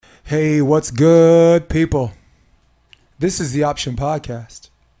Hey, what's good, people? This is the Option Podcast.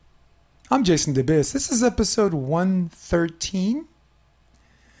 I'm Jason DeBiss. This is episode 113.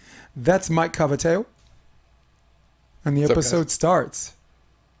 That's Mike Cavataio. And the episode starts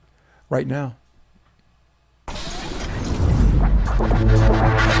right now.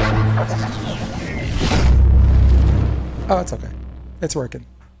 Oh, it's okay. It's working.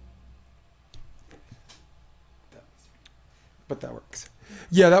 But that works.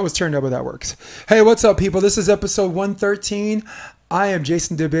 Yeah, that was turned up, but that works. Hey, what's up, people? This is episode 113. I am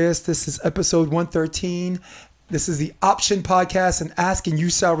Jason DeBiss. This is episode 113. This is the Option Podcast, and asking you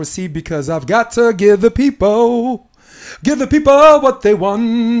shall receive, because I've got to give the people what they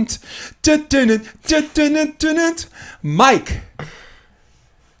want. Mike.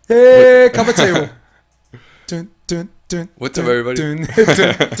 Hey, Cavataio. What's up, everybody?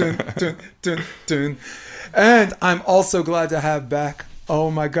 And I'm also glad to have back, oh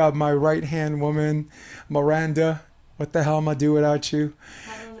my God, my right-hand woman, Miranda. What the hell am I do without you?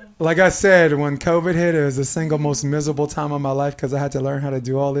 Like I said, when COVID hit, it was the single most miserable time of my life because I had to learn how to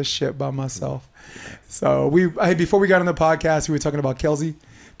do all this shit by myself. So before we got on the podcast, we were talking about Kelsey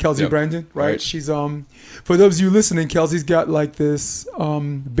Brandin, right? She's for those of you listening, Kelsey's got like this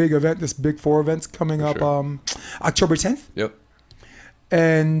big event, this Big Four events coming up October 10th. Yep.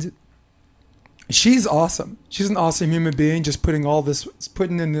 And she's awesome. She's an awesome human being, just putting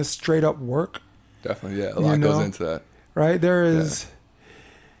in this straight up work. Definitely, yeah. A lot goes into that. Right? There is. Yeah.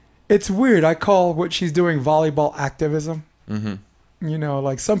 It's weird. I call what she's doing volleyball activism. Mm-hmm. You know,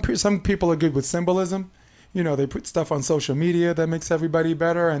 like some people are good with symbolism. You know, they put stuff on social media that makes everybody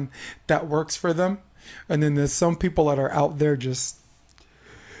better, and that works for them. And then there's some people that are out there just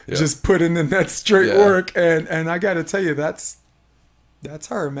putting in that straight work. And I got to tell you, that's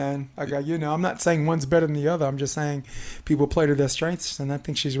her, man. I'm not saying one's better than the other. I'm just saying people play to their strengths, and I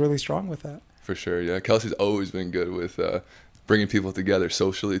think she's really strong with that. For sure, yeah. Kelsey's always been good with bringing people together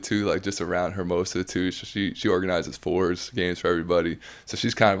socially too, like just around Hermosa too. She organizes games for everybody. So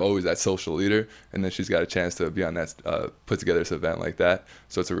she's kind of always that social leader, and then she's got a chance to be on that, put together this event like that.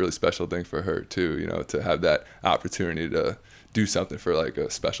 So it's a really special thing for her too, you know, to have that opportunity to do something for like a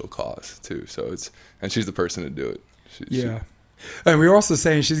special cause too. So and she's the person to do it. And we were also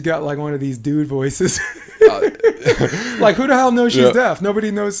saying she's got like one of these dude voices. Like, who the hell knows she's deaf?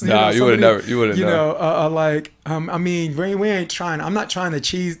 Nobody knows. You would have never. I mean, we ain't trying. I'm not trying to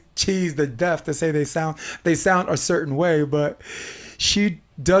cheese the deaf to say they sound a certain way, but she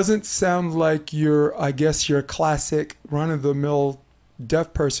doesn't sound like your classic run of the mill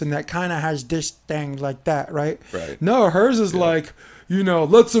deaf person that kind of has this thing like that, right? Right. No, hers is like, you know,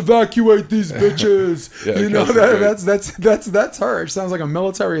 let's evacuate these bitches. That's her. She sounds like a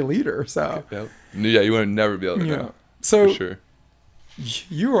military leader. So you would never be able to know. So for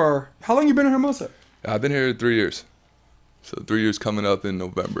sure. How long you been in Hermosa? I've been here 3 years. So 3 years coming up in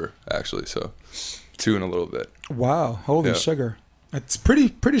November, actually. So 2 in a little bit. Wow, holy sugar! It's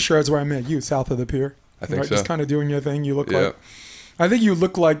pretty sure that's where I met you, south of the pier. I think so. Just kind of doing your thing. You look like. I think you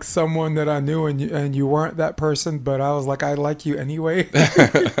look like someone that I knew, and you weren't that person, but I was like, I like you anyway.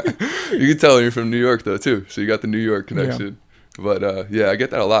 You can tell you're from New York, though, too. So you got the New York connection. Yeah. But, I get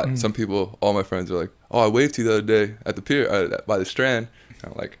that a lot. Some people, all my friends are like, oh, I waved to you the other day at the pier, by the Strand.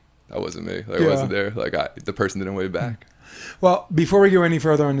 And I'm like, that wasn't me. Like, I wasn't there. Like, the person didn't wave back. Well, before we go any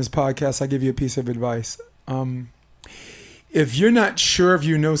further on this podcast, I'll give you a piece of advice. If you're not sure if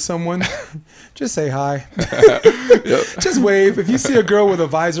you know someone, just say hi. Just wave. If you see a girl with a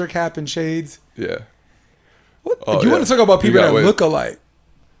visor cap and shades. Yeah. You want to talk about people that look alike.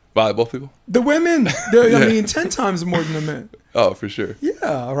 Volleyball people? The women. I mean, 10 times more than the men. Oh, for sure.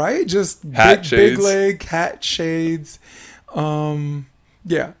 Yeah, right? Just big leg, hat, shades.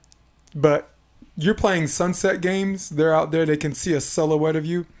 Yeah. But you're playing sunset games. They're out there. They can see a silhouette of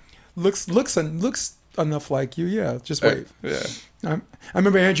you. Looks enough like you, just wave. Yeah. I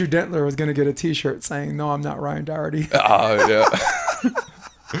remember Andrew Dentler was going to get a t-shirt saying, "No, I'm not Ryan Doherty." Oh, yeah.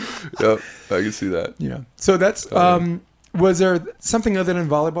 Yep, I can see that. Yeah. So that's, was there something other than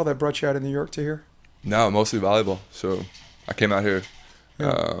volleyball that brought you out of New York to here? No, mostly volleyball. So I came out here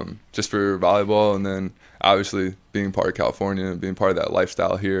just for volleyball, and then obviously being part of California and being part of that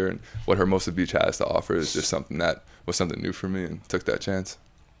lifestyle here and what Hermosa Beach has to offer is just something that was something new for me, and took that chance.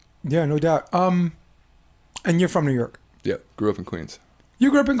 Yeah, no doubt. And you're from New York? Yeah, grew up in Queens. You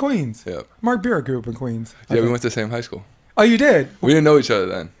grew up in Queens? Yeah. Mark Burik grew up in Queens. Yeah, we went to the same high school. Oh, you did? We didn't know each other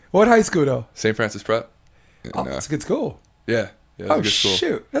then. What high school, though? St. Francis Prep. And, that's a good school. Yeah. Oh, a good school.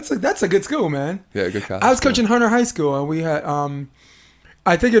 Shoot. That's a good school, man. Yeah, good college. I was coaching Hunter High School, and we had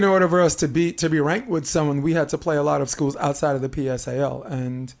I think in order for us to be ranked with someone, we had to play a lot of schools outside of the PSAL,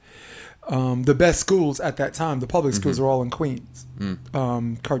 and the best schools at that time, the public schools, were all in Queens.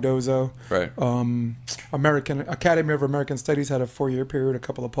 Cardozo, Right. Academy of American Studies had a 4-year period. A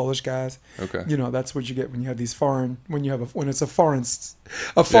couple of Polish guys. Okay. You know, that's what you get when you have these when it's a foreign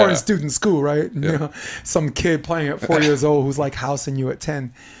student school, right? Yeah. You know, some kid playing at 4 years old who's like housing you at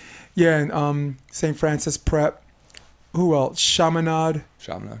 10. Yeah, and St. Francis Prep. Who else? Chaminade.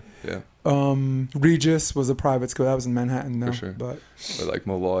 Yeah. Regis was a private school. That was in Manhattan, though. For sure. But like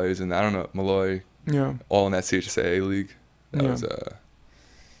Malloy's, and I don't know, Malloy, yeah, all in that CHSAA league. That was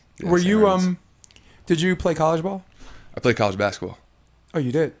Were St. you Ernest. Did you play college ball? I played college basketball. Oh,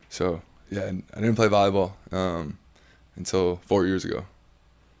 you did. So yeah, I didn't play volleyball until 4 years ago.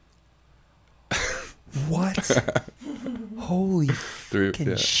 What? Holy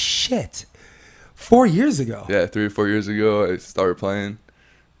fucking shit! 4 years ago. Yeah, 3 or 4 years ago, I started playing,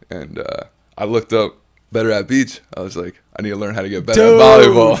 and I looked up better at beach. I was like, I need to learn how to get better at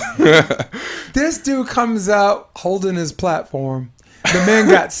volleyball. This dude comes out holding his platform. The man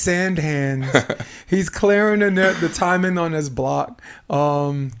got sand hands. He's clearing the net, the timing on his block.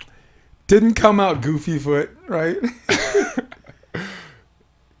 Didn't come out goofy foot, right?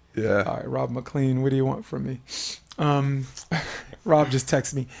 Yeah. All right, Rob McLean, what do you want from me? Rob just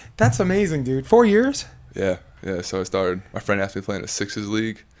texted me. That's amazing, dude. 4 years? Yeah. So I started. My friend asked me to play in a sixes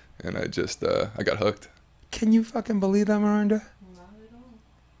league, and I just I got hooked. Can you fucking believe that, Miranda? Not at all.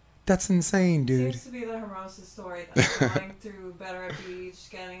 That's insane, dude. Seems to be the Hermosa story. That's going through better at beach,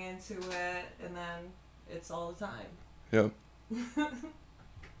 getting into it, and then it's all the time. Yep.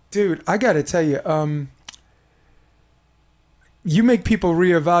 Dude, I gotta tell you, you make people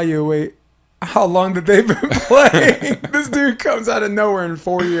reevaluate how long that they've been playing. This dude comes out of nowhere in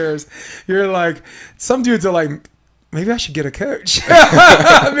 4 years. You're like, some dudes are like, maybe I should get a coach.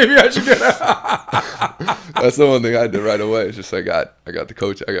 Maybe I should get a. That's the one thing I did right away. It's just I got the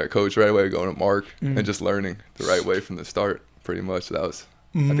coach. I got coach right away, going to Mark, and just learning the right way from the start. Pretty much, I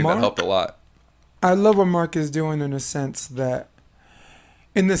think that helped a lot. I love what Mark is doing in a sense that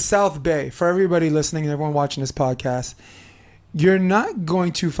in the South Bay, for everybody listening and everyone watching this podcast, you're not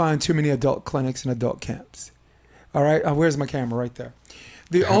going to find too many adult clinics and adult camps. All right? Where's my camera? Right there.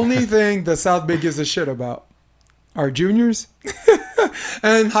 The only thing the South Bay gives a shit about are juniors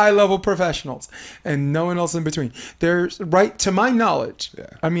and high-level professionals and no one else in between. There's, right, to my knowledge,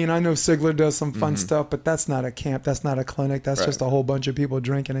 I mean, I know Sigler does some fun stuff, but that's not a camp. That's not a clinic. That's just a whole bunch of people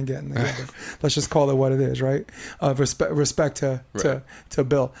drinking and getting together. Let's just call it what it is, right? Respect to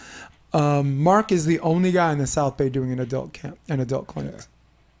Bill. Mark is the only guy in the South Bay doing an adult camp and adult clinics.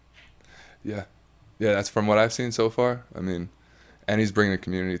 Yeah, that's from what I've seen so far. I mean, and he's bringing the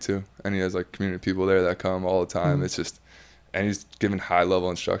community too, and he has like community people there that come all the time. It's just, and he's giving high level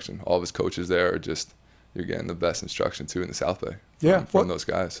instruction. All of his coaches there are just, you're getting the best instruction too in the South Bay. From those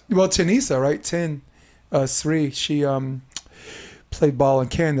guys. Well, Tanisa, right? Sri, she played ball in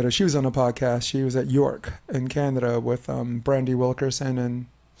Canada. She was on a podcast. She was at York in Canada with Brandy Wilkerson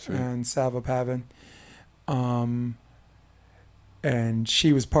and Sava Pavin. And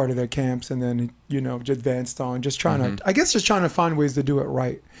she was part of their camps, and then, advanced on just trying to find ways to do it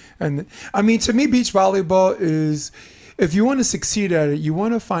right. And I mean, to me, beach volleyball is, if you want to succeed at it, you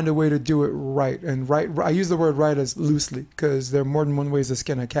want to find a way to do it right. And right, I use the word right as loosely because there are more than one ways to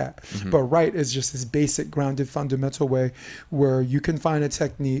skin a cat. But right is just this basic, grounded, fundamental way where you can find a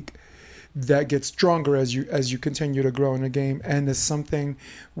technique that gets stronger as you continue to grow in the game, and is something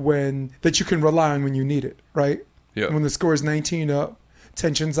that you can rely on when you need it, right? Yeah. When the score is 19 up,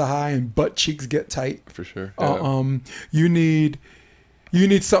 tensions are high, and butt cheeks get tight. For sure. Yeah. You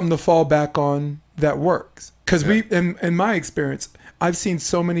need something to fall back on that works. Because in my experience, I've seen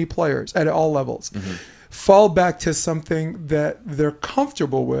so many players at all levels fall back to something that they're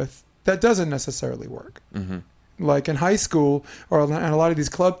comfortable with that doesn't necessarily work. Like in high school or in a lot of these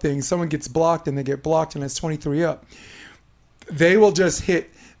club things, someone gets blocked and they get blocked and it's 23 up. They will just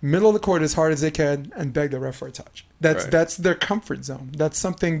hit middle of the court as hard as they can and beg the ref for a touch. That's their comfort zone. That's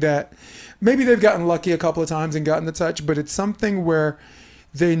something that maybe they've gotten lucky a couple of times and gotten the touch, but it's something where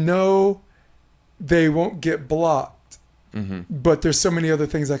they know they won't get blocked, but there's so many other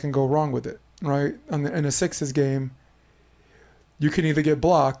things that can go wrong with it, right? In a sixes game, you can either get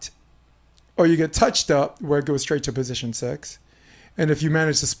blocked or you get touched up where it goes straight to position 6. And if you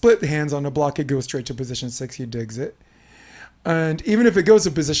manage to split the hands on the block, it goes straight to position 6. He digs it. And even if it goes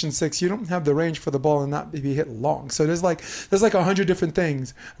to position 6, you don't have the range for the ball and not be hit long. So there's like 100 different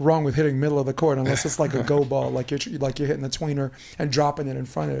things wrong with hitting middle of the court, unless it's like a go ball, like you're hitting the tweener and dropping it in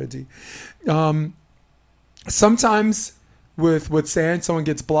front of the D. Sometimes with sand, someone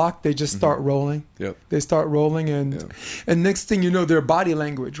gets blocked, they just start rolling. Yep. They start rolling, and next thing you know, their body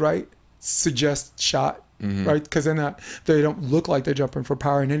language, right, suggests shot, right? Because they don't look like they're jumping for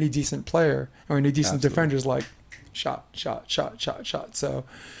power. And any decent player or any decent defender is like shot.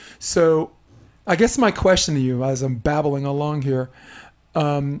 So I guess my question to you, as I'm babbling along here,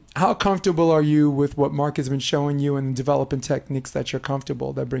 how comfortable are you with what Mark has been showing you and developing techniques that you're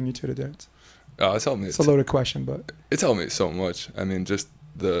comfortable that bring you to the dance? It's helped me. It's a loaded question, but it's helped me so much. I mean, just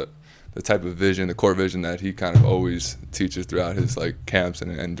the type of vision, the core vision that he kind of always teaches throughout his like camps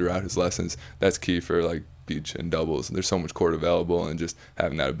and throughout his lessons. That's key for like beach and doubles. There's so much court available, and just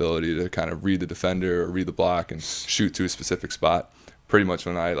having that ability to kind of read the defender or read the block and shoot to a specific spot. Pretty much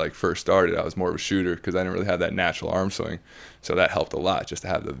when I like first started, I was more of a shooter because I didn't really have that natural arm swing. So that helped a lot, just to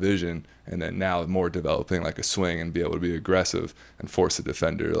have the vision. And then now more developing like a swing and be able to be aggressive and force the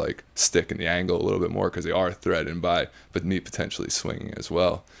defender to like stick in the angle a little bit more, because they are threatened by but me potentially swinging as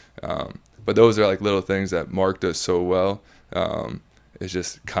well. But those are like little things that Mark does so well. Is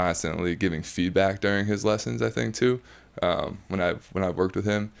just constantly giving feedback during his lessons, I think too. When I've worked with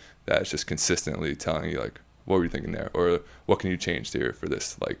him, that's just consistently telling you like, what were you thinking there? Or what can you change here for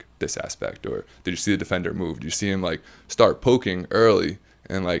this, like this aspect? Or did you see the defender move? Did you see him like start poking early,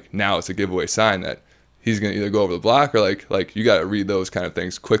 and like now it's a giveaway sign that he's going to either go over the block, or like you got to read those kind of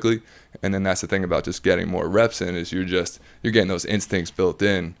things quickly. And then that's the thing about just getting more reps in, is you're getting those instincts built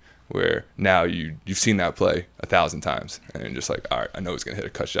in, where now you've seen that play 1,000 times, and you're just like, all right, I know he's going to hit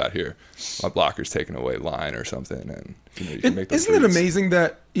a cut shot here. My blocker's taking away line or something, and you can make those Isn't it reads. amazing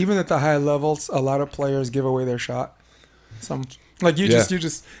that even at the high levels, a lot of players give away their shot? Like you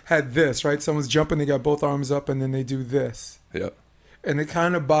just had this, right? Someone's jumping, they got both arms up, and then they do this. Yep. And it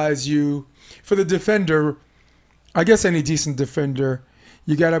kind of buys you, for the defender, I guess any decent defender,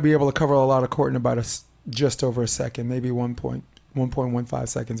 you got to be able to cover a lot of court in about just over a second, maybe 1.15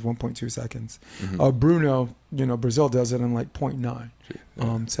 seconds, 1.2 seconds. Bruno, Brazil does it in like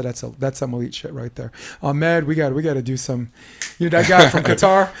 0.9. So that's some elite shit right there. Ahmed, we got to do some. That guy from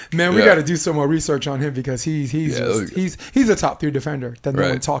Qatar, man, we got to do some more research on him, because he's a top 3 defender that no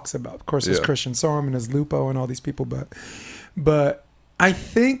one talks about. Of course, there's Christian Sorum and there's Lupo and all these people, but I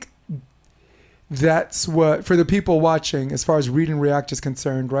think that's what, for the people watching, as far as read and react is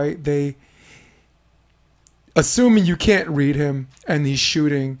concerned, right? Assuming you can't read him and he's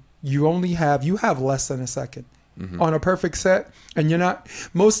shooting, you have less than a second on a perfect set, and you're not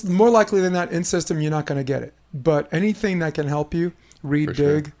more likely than not in system, you're not going to get it. But anything that can help you read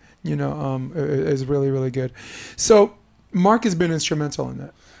big, is really, really good. So Mark has been instrumental in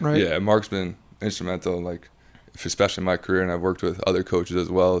that, right? Yeah, Mark's been instrumental, like especially in my career, and I've worked with other coaches as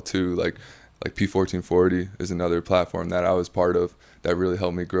well too. Like P1440 is another platform that I was part of that really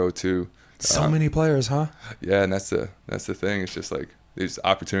helped me grow too. So many players, huh? Yeah, and that's the thing. It's just like these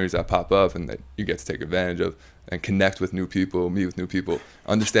opportunities that pop up and that you get to take advantage of and connect with new people, meet with new people,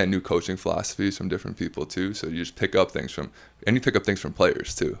 understand new coaching philosophies from different people too. So you just pick up things from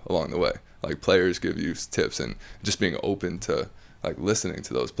players too along the way. Like players give you tips, and just being open to like listening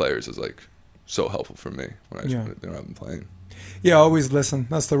to those players is like so helpful for me when I've been playing. Yeah, always listen.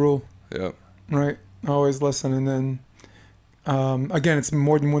 That's the rule. Yeah. Right. Always listen, and then. Again, it's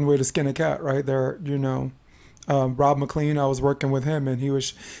more than one way to skin a cat, right? Rob McLean, I was working with him, and he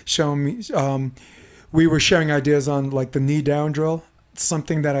was showing me, we were sharing ideas on like the knee down drill,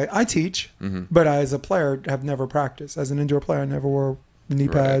 something that I teach, but I, as a player, have never practiced. As an indoor player, I never wore knee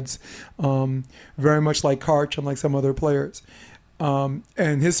pads, very much like Karch and like some other players. And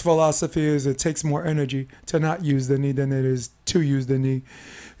his philosophy is it takes more energy to not use the knee than it is to use the knee.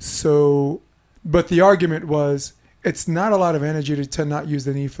 So, but the argument was, it's not a lot of energy to not use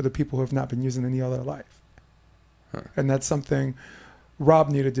the knee for the people who have not been using the knee all their life. And that's something Rob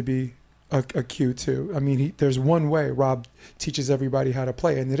needed to be a cue to. I mean, there's one way Rob teaches everybody how to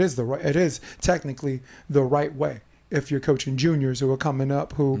play, and it is technically the right way. If you're coaching juniors who are coming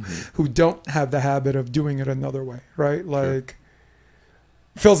up who don't have the habit of doing it another way, right? Like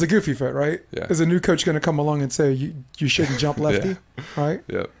Phil's a goofy fit, right? Yeah. Is a new coach going to come along and say you shouldn't jump lefty, right?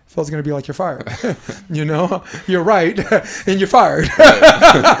 Yeah. Phil's going to be like, you're fired. You're right, and you're fired.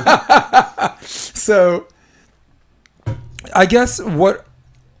 So I guess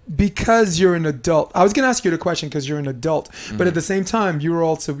because you're an adult, I was going to ask you the question because you're an adult, but at the same time,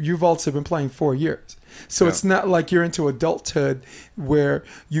 you've also been playing 4 years. So it's not like you're into adulthood where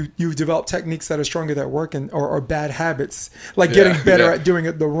you've developed techniques that are stronger that work or bad habits, like getting better at doing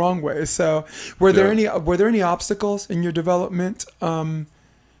it the wrong way. So were there any obstacles in your development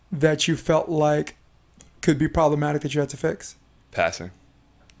that you felt like could be problematic that you had to fix? Passing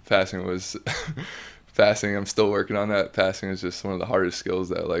was Passing, I'm still working on that. Passing is just one of the hardest skills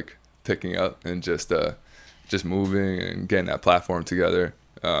that I like picking up, and just moving and getting that platform together.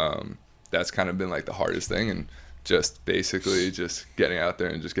 That's kind of been like the hardest thing, and just basically just getting out there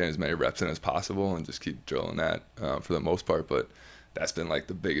and just getting as many reps in as possible and just keep drilling that for the most part. But that's been like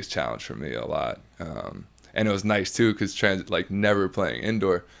the biggest challenge for me a lot. And it was nice too, because like never playing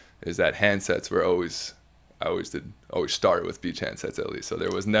indoor is that handsets were always started with beach handsets at least. So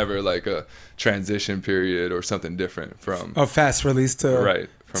there was never like a transition period or something different from a fast release to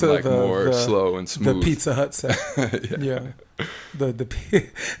like more slow and smooth. The Pizza Hut set. Yeah. The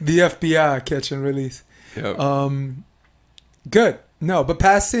FBI catch and release. Yep. Good. No, but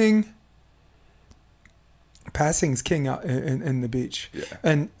passing's king out in the beach. Yeah.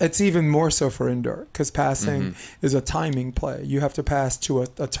 And it's even more so for indoor, because passing is a timing play. You have to pass to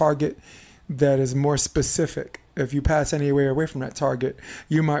a target that is more specific. If you pass anywhere away from that target,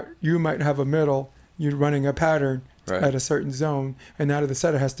 you might have a middle, you're running a pattern at a certain zone, and now the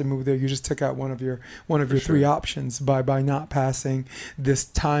setter has to move there. You just took out one of your three options by not passing this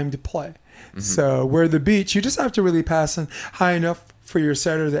timed play. So where the beach, you just have to really pass in high enough for your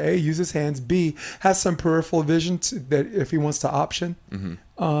setter to A, use his hands, B, has some peripheral vision that if he wants to option,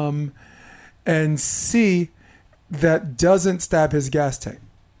 and C, that doesn't stab his gas tank.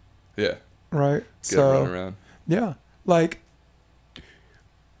 Yeah. Right? Get running around. Yeah. Like,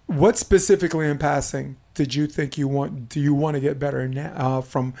 what specifically in passing do you want to get better now,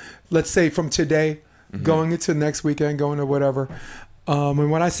 from, let's say, from today, going into next weekend, going to whatever? And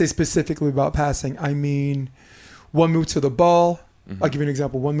when I say specifically about passing, I mean one move to the ball. I'll give you an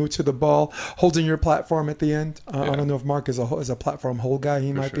example. One move to the ball, holding your platform at the end. I don't know if Mark is a platform hold guy.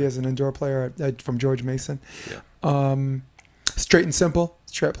 He might be as an indoor player from George Mason. Yeah. Straight and simple,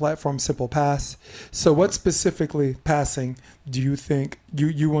 straight platform, simple pass. So what specifically passing do you think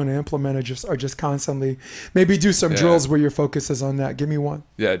you want to implement, or just constantly maybe do some drills where your focus is on that? Give me one.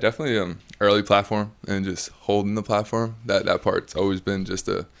 Yeah, definitely early platform and just holding the platform. That part's always been just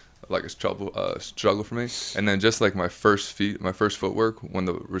a struggle for me. And then just like my first footwork when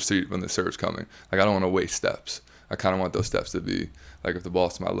the serve's coming. Like I don't want to waste steps. I kind of want those steps to be like, if the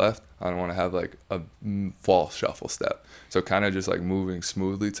ball's to my left, I don't want to have like a false shuffle step. So kind of just like moving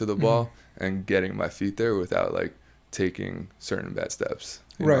smoothly to the ball and getting my feet there without like taking certain bad steps.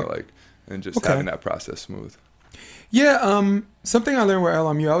 You know, like, and just having that process smooth. Yeah. Something I learned with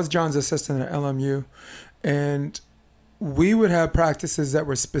LMU, I was John's assistant at LMU, and we would have practices that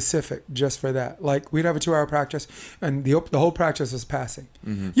were specific just for that. Like we'd have a 2-hour practice, and the whole practice was passing.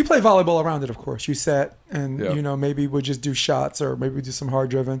 You play volleyball around it, of course. You set, and maybe we'd just do shots, or maybe we do some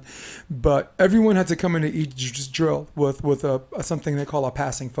hard driven. But everyone had to come into each drill with something they call a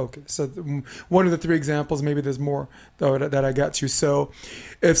passing focus. So one of the 3 examples, maybe there's more though that I got to. So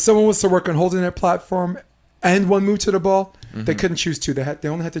if someone was to work on holding their platform and one move to the ball, they couldn't choose 2. They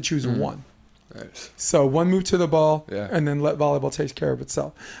only had to choose 1. Nice. So one move to the ball, and then let volleyball take care of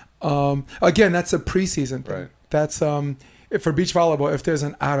itself. Again, that's a preseason thing. Right. That's for beach volleyball. If there's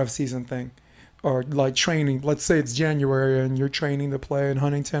an out of season thing, or like training, let's say it's January and you're training to play in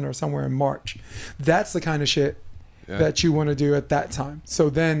Huntington or somewhere in March, that's the kind of shit that you want to do at that time. So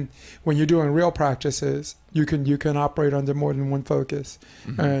then, when you're doing real practices, you can operate under more than one focus,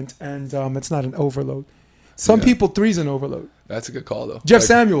 and it's not an overload. Some people 3's an overload. That's a good call, though. Jeff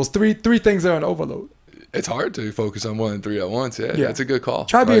Samuels, three things are an overload. It's hard to focus on more than 3 at once. Yeah, that's a good call.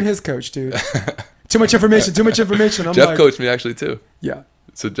 Try being his coach, dude. Too much information. Jeff coached me actually too. Yeah.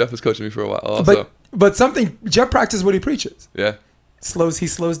 So Jeff was coaching me for a while also. But Jeff practices what he preaches. Yeah. He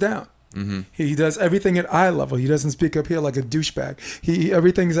slows down. He does everything at eye level. He doesn't speak up here like a douchebag.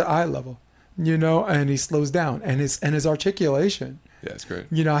 Everything's at eye level, and he slows down, and his articulation. Yeah, it's great.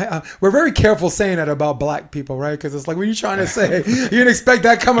 We're very careful saying that about black people, right? Because it's like, what are you trying to say? You didn't expect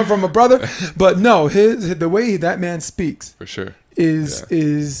that coming from a brother, but no, the way that man speaks, for sure,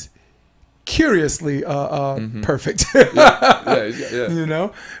 is curiously perfect.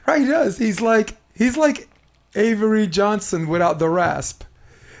 Yeah. Right? He does. He's like Avery Johnson without the rasp.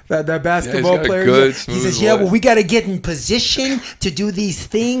 That basketball player. Good, he says, well, we got to get in position to do these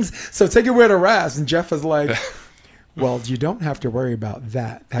things. So take it with a rasp. And Jeff is like, well, you don't have to worry about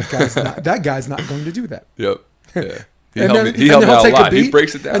that. That guy's not going to do that. Yep. Yeah. He helped me out a lot. He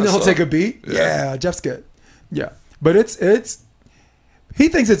breaks it down. And then he'll take a beat. Yeah, Jeff's good. Yeah. But he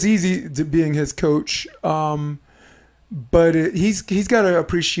thinks it's easy to being his coach. But he's got to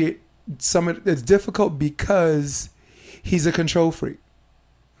appreciate it's difficult because he's a control freak.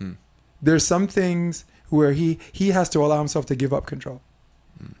 There's some things where he has to allow himself to give up control.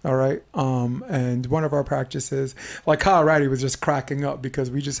 All right. And one of our practices, like Kyle Ratty was just cracking up because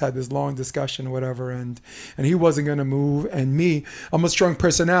we just had this long discussion or whatever, and he wasn't gonna move. And me, I'm a strong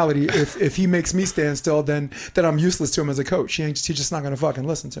personality. If he makes me stand still, then I'm useless to him as a coach. He's just not gonna fucking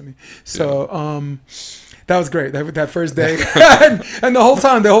listen to me. So that was great. That first day, and the whole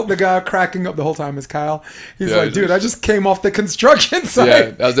time, the guy cracking up the whole time is Kyle. He's like, dude, I just came off the construction site. Yeah,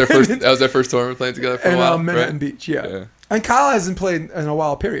 that was their first. That was their first tournament playing together for a while. Manhattan Beach, yeah. And Kyle hasn't played in a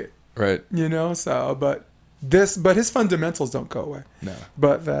while, period. Right. You know, so but his fundamentals don't go away. No.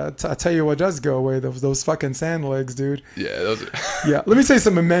 But I tell you what does go away, those fucking sand legs, dude. Yeah, those are Yeah. Let me say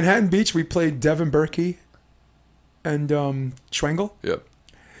something. In Manhattan Beach, we played Devin Berkey and Schwengel. Yep.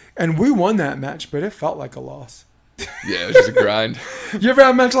 And we won that match, but it felt like a loss. Yeah, it was just a grind. You ever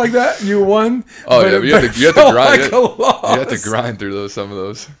have a match like that? You won. Oh yeah, you have to grind. Like a loss. You have to grind through some of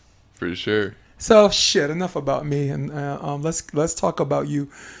those, for sure. So shit. Enough about me, and let's talk about you.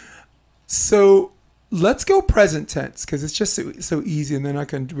 So let's go present tense because it's just so easy, and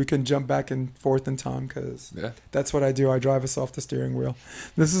then we can jump back and forth in time because that's what I do. I drive us off the steering wheel.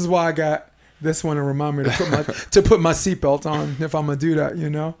 This is why I got this one to remind me to put my seatbelt on if I'm gonna do that. You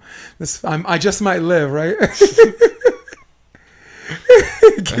know, I just might live, right?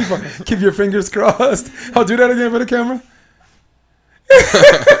 keep your fingers crossed. I'll do that again for the camera.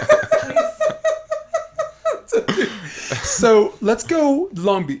 So let's go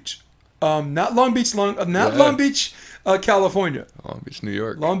Long Beach. Not Long Beach, Long Beach, California. Long Beach, New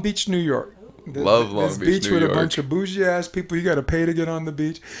York. Long Beach, New York. Love Long Beach, New with York. A bunch of bougie ass people. You got to pay to get on the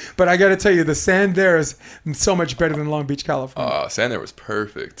beach. But I got to tell you, the sand there is so much better than Long Beach, California. Oh, sand there was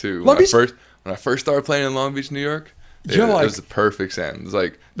perfect too. When I first started playing in Long Beach, New York, it was the perfect sand. It was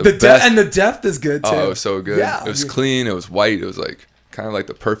like the best. And the depth is good too. Oh, it was so good. Yeah, it was clean. It was white. It was like kind of like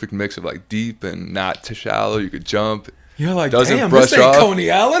the perfect mix of like deep and not too shallow. You could jump. You're like, doesn't damn, brush this ain't off.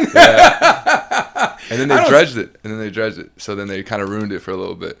 Coney Island. Yeah. And then they dredged it. So then they kind of ruined it for a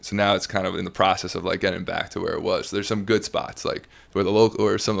little bit. So now it's kind of in the process of like getting back to where it was. So there's some good spots like where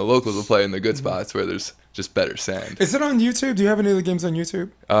some of the locals will play in the good spots where there's just better sand. Is it on YouTube? Do you have any of the games on YouTube?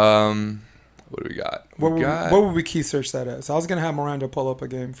 What do we got? What would we key search that as? I was gonna have Miranda pull up a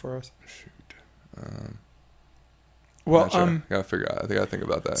game for us. Shoot. Well, sure. Gotta figure out. I gotta think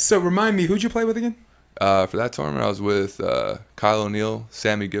about that. So remind me, who'd you play with again? For that tournament, I was with Kyle O'Neill,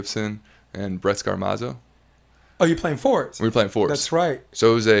 Sammy Gibson, and Brett Scarmazzo. Oh, you're playing fours? We were playing fours. That's right.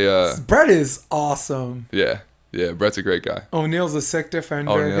 So it was a... Brett is awesome. Yeah, Brett's a great guy. O'Neill's a sick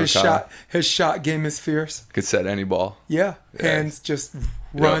defender. His shot game is fierce. Could set any ball. Yeah. Hands just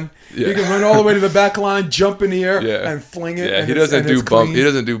run. Yeah. He can run all the way to the back line, jump in the air, and fling it. Yeah, he doesn't do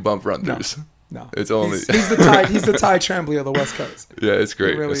bump run throughs. No, it's only he's the Ty Tremblay of the West Coast. Yeah, it's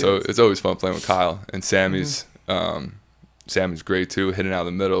great. Really so is. It's always fun playing with Kyle and Sammy's. Sammy's great too, hitting out of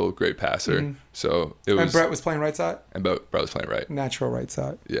the middle, great passer. So it was. And Brett was playing right side. And Brett was playing right. Natural right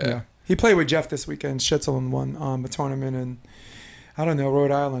side. Yeah. He played with Jeff this weekend. Schitzelin won a tournament in, I don't know,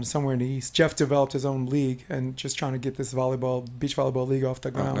 Rhode Island, somewhere in the East. Jeff developed his own league and just trying to get this beach volleyball league off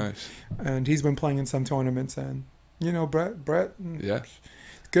the ground. Oh, nice. And he's been playing in some tournaments. And Brett. Yeah.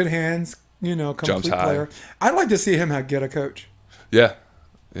 Good hands. Complete player. High. I'd like to see him get a coach. Yeah.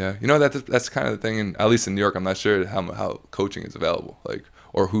 That's kind of the thing. And at least in New York, I'm not sure how coaching is available, like,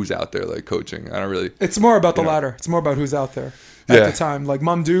 or who's out there like coaching. I don't really. It's more about the latter. It's more about who's out there at the time. Like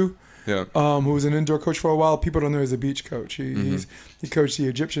Mamdou, who was an indoor coach for a while. People don't know he's a beach coach. He coached the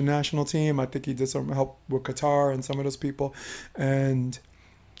Egyptian national team. I think he did some help with Qatar and some of those people. And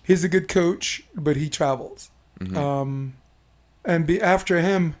he's a good coach, but he travels. And after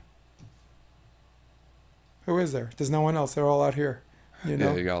him. Who is there? There's no one else. They're all out here.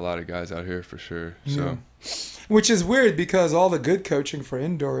 Yeah, you got a lot of guys out here for sure. So, which is weird because all the good coaching for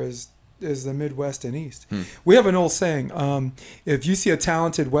indoor is the Midwest and East. We have an old saying: if you see a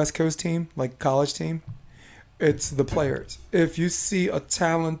talented West Coast team, like college team, it's the players. If you see a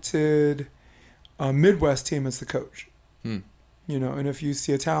talented Midwest team, it's the coach. And if you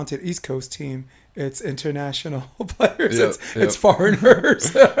see a talented East Coast team, it's international players. It's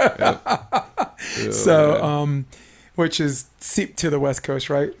foreigners. Which is seeped to the West Coast,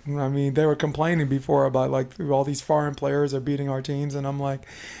 right? I mean, they were complaining before about like all these foreign players are beating our teams, and I'm like,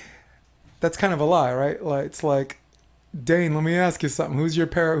 that's kind of a lie, right? Like it's like, Dane, let me ask you something. Who's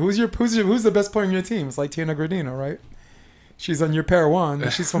the best player on your team? It's like Tina Gradino, right? She's on your pair one.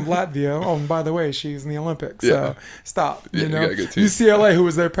 She's from Latvia. Oh, and by the way, she's in the Olympics. So stop. Yeah, you got a good team. UCLA, who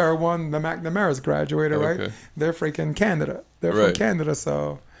was their pair one, the McNamara's graduated, okay. right? They're freaking Canada. They're from Canada,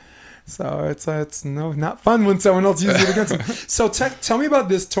 so it's not fun when someone else uses it against them. So tell me about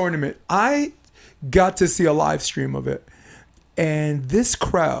this tournament. I got to see a live stream of it, And this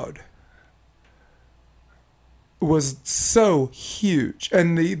crowd was so huge.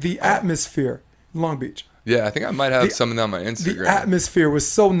 And the atmosphere, Long Beach. Yeah, I think I might have something on my Instagram. The atmosphere was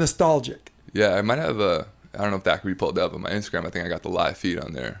so nostalgic. Yeah, I might have I don't know if that could be pulled up on my Instagram. I think I got the live feed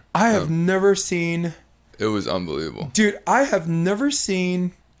on there. I have never seen... It was unbelievable. Dude, I have never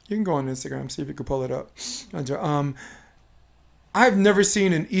seen... You can go on Instagram, see if you can pull it up. I've never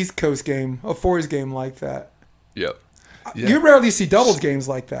seen an East Coast game, a fours game like that. Yep. Yeah. You rarely see doubles games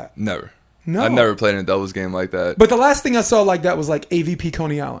like that. Never. No. I've never played in a doubles game like that. But the last thing I saw like that was like AVP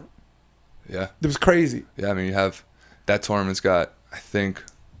Coney Island. Yeah. It was crazy. Yeah, I mean, you have... That tournament's got, I think,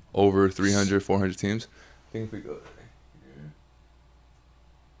 over 300, 400 teams. I think if we go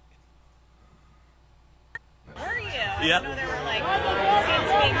there. Were you? Yeah. I know there were like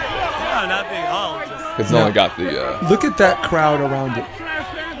seats being No, not being all. Just Because no one got the... Look at that crowd around it.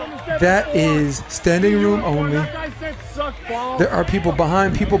 That is standing room only. There are people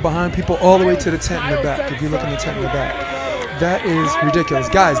behind people all the way to the tent in the back. If you look in the tent in the back. That is ridiculous.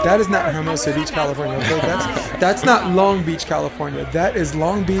 Guys, that is not Hermosa Beach, California. Okay? That's not Long Beach, California. That is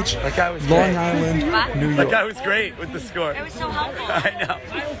Long Beach, Long Island, New York. that guy was great with the score. It was so helpful. I know.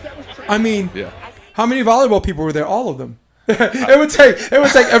 I mean, Yeah. how many volleyball people were there? All of them. it would take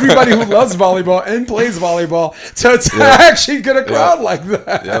everybody who loves volleyball and plays volleyball to actually get a crowd like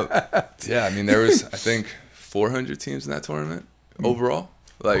that. Yep. Yeah, I mean, there was, I think, 400 teams in that tournament overall.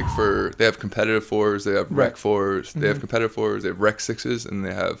 Like, they have competitive fours, they have rec fours, they have competitive fours, they have rec sixes, and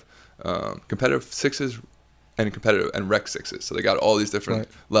they have competitive sixes and competitive and rec sixes. So they got all these different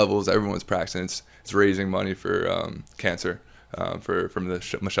levels. Everyone's practicing. It's raising money for cancer from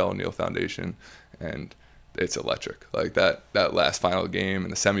the Michelle O'Neill Foundation, and it's electric. Like that last final game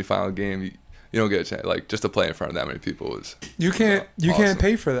and the semifinal game, you don't get a chance. Like, just to play in front of that many people was can't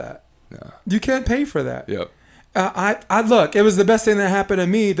pay for that. No. You can't pay for that. Yep. I look. It was the best thing that happened to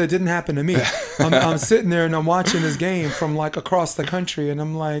me that didn't happen to me. I'm sitting there and I'm watching this game from like across the country, and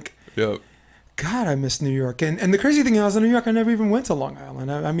I'm like, Yep. God, I miss New York. And the crazy thing is, in New York, I never even went to Long Island.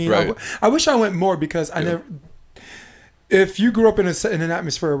 I mean, Right. I wish I went more because I never. If you grew up in an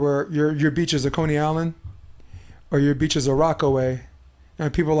atmosphere where your beaches are Coney Island, or your beaches are Rockaway,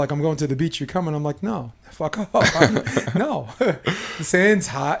 and people are like, I'm going to the beach, you coming? I'm like, no, fuck off. No. The sand's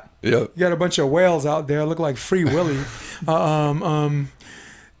hot. Yep. You got a bunch of whales out there, look like Free Willy. No.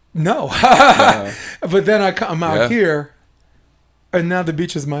 But then I'm out here, and now the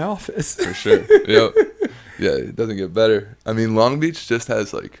beach is my office. For sure. Yep. Yeah, it doesn't get better. I mean, Long Beach just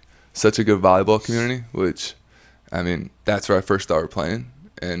has like such a good volleyball community, which, I mean, that's where I first started playing,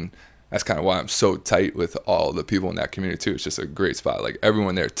 and that's kind of why I'm so tight with all the people in that community too. It's just a great spot. Like,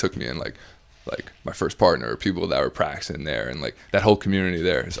 everyone there took me in, like my first partner, or people that were practicing there, and like that whole community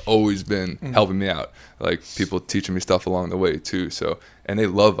there has always been helping me out. Like, people teaching me stuff along the way too. So, and they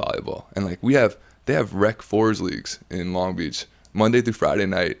love volleyball, and like they have rec fours leagues in Long Beach Monday through Friday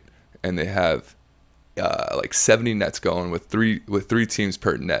night, and they have like 70 nets going with three teams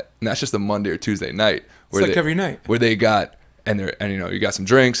per net, and that's just a Monday or Tuesday night. It's like every night where they got and you know, you got some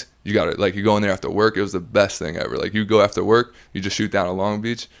drinks. You got it, like, you go in there after work. It was the best thing ever. Like, you go after work, you just shoot down to Long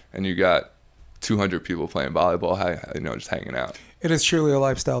Beach, and you got 200 people playing volleyball, you know, just hanging out. It is truly a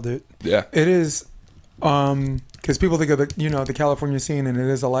lifestyle, dude. Yeah, it is. Because people think of the California scene, and it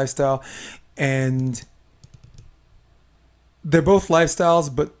is a lifestyle, and they're both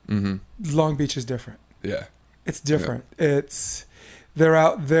lifestyles, but Long Beach is different. Yeah, it's different. Yeah. They're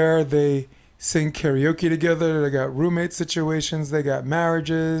out there. They sing karaoke together. They got roommate situations. They got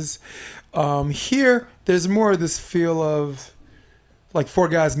marriages. Here, there's more of this feel of like four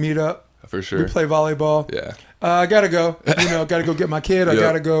guys meet up. For sure. We play volleyball. Yeah. I gotta go. Gotta go get my kid. I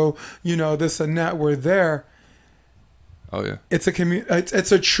gotta go. This and that. We're there. Oh yeah. It's a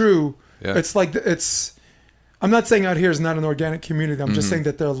It's a true. Yeah. It's like I'm not saying out here is not an organic community. I'm just saying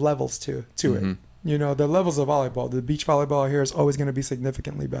that there are levels to it. The levels of volleyball. The beach volleyball here is always going to be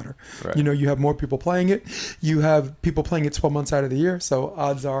significantly better. Right. You have more people playing it. You have people playing it 12 months out of the year. So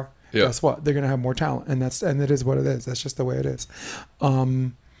odds are, guess what? They're going to have more talent, and it is what it is. That's just the way it is.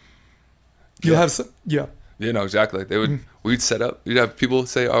 You'll have some, yeah. Yeah, no, exactly. We'd set up. You'd have people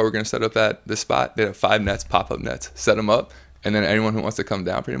say, "Oh, we're going to set up at this spot." They'd have 5 nets, pop-up nets, set them up, and then anyone who wants to come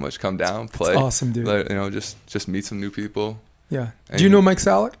down, pretty much come down, play. That's awesome, dude. Just meet some new people. Yeah. Do you know Mike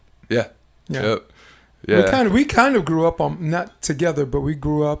Salek? Yeah. Yeah. Yep. Yeah. We kind of grew up not together, but we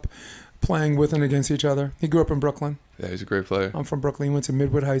grew up playing with and against each other. He grew up in Brooklyn. Yeah, he's a great player. I'm from Brooklyn. He went to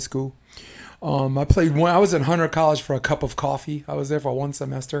Midwood High School. I played I was at Hunter College for a cup of coffee. I was there for 1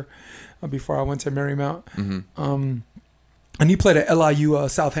 semester before I went to Marymount. And he played at LIU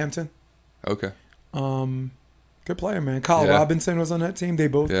Southampton. Okay. Good Good player, man. Kyle Yeah. Robinson was on that team. They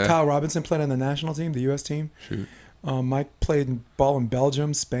both. Yeah. Kyle Robinson played on the national team, the U.S. team. Shoot. Mike played ball in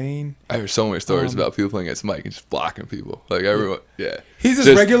Belgium, Spain. I hear so many stories about people playing against Mike and just blocking people. Like everyone, yeah. He's this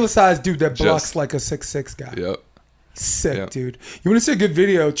Just- regular sized dude that blocks just- like a 6'6" guy. Yep. Sick, Yep. dude. You want to see a good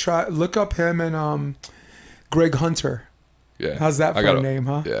video? Look up him and Greg Hunter. Yeah. How's that for a name,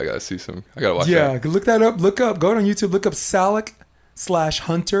 huh? Yeah, I gotta see some. I gotta watch Yeah, that. look that up. Go on YouTube. Look up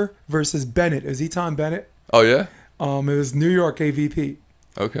Salick/Hunter versus Bennett. It was Eton Bennett. Oh yeah. It was New York AVP.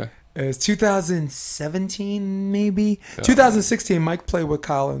 Okay. It was 2017, maybe 2016. Mike played with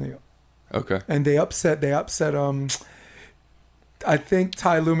Kyle O'Neill, Okay. and they upset. I think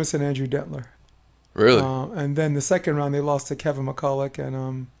Ty Loomis and Andrew Dentler. Really? And then the second round, they lost to Kevin McCulloch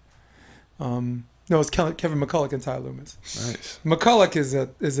and no, it's Kevin McCulloch and Ty Loomis. Nice. McCulloch is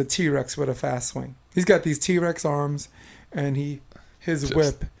a T-Rex with a fast swing. He's got these T-Rex arms, and his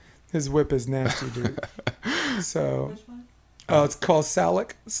whip is nasty, dude. So Which one? it's called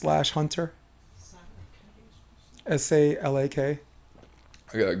Salick/Hunter. SALAK.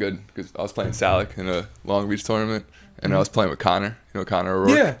 I got a good because I was playing Salick in a Long Beach tournament, and I was playing with Connor. You know Connor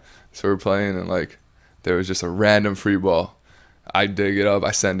O'Rourke? Yeah. So we're playing, and like there was just a random free ball. I dig it up.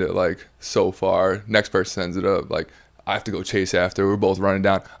 I send it like so far. Next person sends it up. Like I have to go chase after. We're both running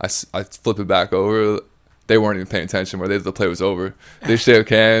down. I flip it back over. They weren't even paying attention where the play was over. They shook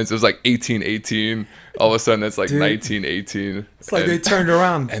hands. It was like 18-18. All of a sudden, it's like 19-18. It's like they turned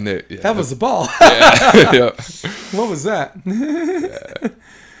around. And That was the ball. yeah. Yeah. What was that?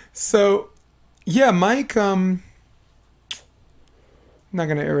 So, yeah, Mike. Not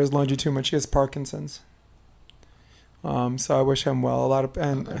gonna air his laundry too much. He has Parkinson's. So I wish him well.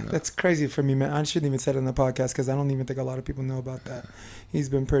 That's crazy for me, man. I shouldn't even say it in the podcast because I don't even think a lot of people know about that. He's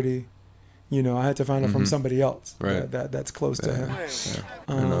been pretty. I had to find out from somebody else that's close to him.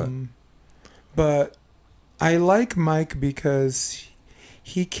 Yeah. But I like Mike because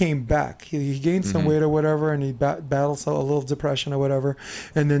he came back. He gained some weight or whatever, and he battled a little depression or whatever,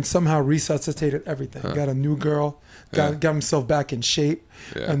 and then somehow resuscitated everything. Got a new girl, got himself back in shape,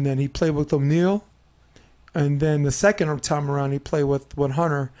 and then he played with O'Neal. And then the second time around, he played with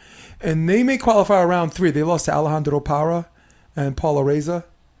Hunter, and they may qualify round 3. They lost to Alejandro Parra and Paula Reza.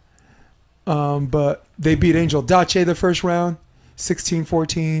 But they beat Angel Dace the first round,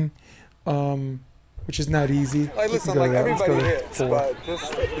 16-14, which is not easy. Like, listen, like everybody hits, but he's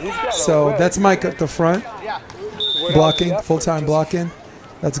got So that's Mike at the front, blocking, full-time blocking.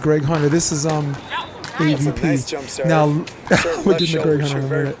 That's Greg Hunter. This is AVP. Nice jump serve. Now, Serve we're left getting to Greg shoulder, Hunter in a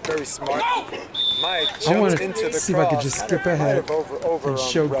very, minute. very smart. Mike I want jumped into to the see if I could cross, just kind skip of ahead over, and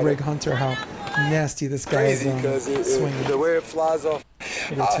show Reddick. Greg Hunter how nasty this guy is Crazy because swinging. the way it flies off.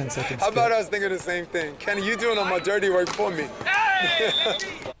 Give it 10 seconds. How about I was thinking the same thing? Kenny, you doing all my dirty work for me.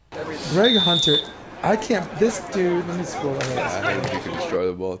 Greg Hunter, I can't. This dude. Let me scroll ahead. I think you can destroy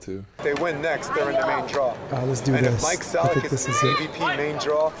the ball too. They win next, they're in the main draw. Let's do And this. if Mike I Salick think is this in is the it. AVP main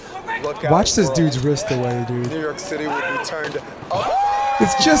draw, look out. Watch this for dude's wrist away, dude. New York City would be turned up.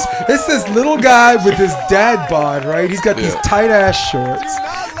 It's this little guy with this dad bod, right? He's got these tight ass shorts,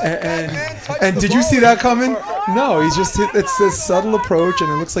 and did you see that coming? No, it's this subtle approach, and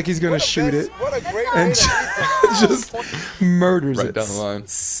it looks like he's gonna shoot it, What a great and way to just murders Right it. down the line.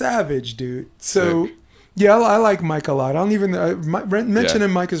 Savage, dude. So. Sick. Yeah, I like Mike a lot. I don't even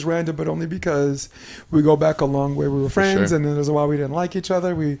mentioning Mike is random, but only because we go back a long way. We were friends, Sure. and then there's a while we didn't like each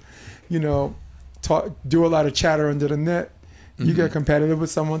other. We, do a lot of chatter under the net. You get competitive with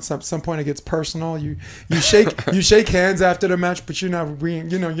someone. Some point it gets personal. You shake hands after the match, but you're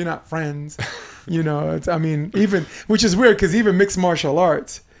not friends. Even which is weird because even mixed martial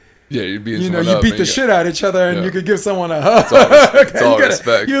arts. Yeah, you'd be. You beat the shit out of each other, and Yeah. you could give someone a hug. It's all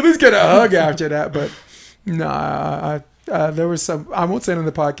respect. You at least get a hug after that. But no, there was some. I won't say it in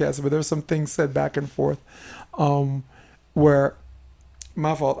the podcast, but there was some things said back and forth, where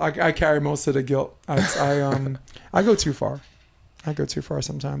my fault. I carry most of the guilt. I go too far. I go too far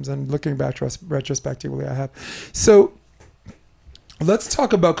sometimes, and looking back retrospectively, I have. So let's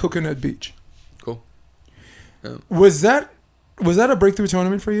talk about Coconut Beach. Cool. Was that a breakthrough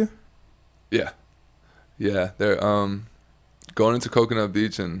tournament for you? Yeah. They're going into Coconut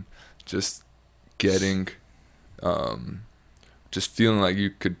Beach and just getting, just feeling like you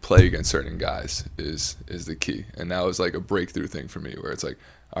could play against certain guys is the key, and that was like a breakthrough thing for me, where it's like,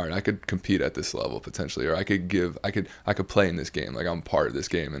 all right, I could compete at this level potentially, or I could play in this game, like I'm part of this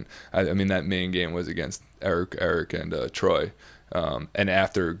game, and I mean that main game was against Eric and Troy, and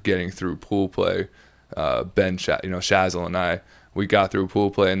after getting through pool play, Ben, Shazzle and I, we got through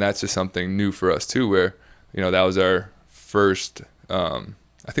pool play, and that's just something new for us too, where that was our first. I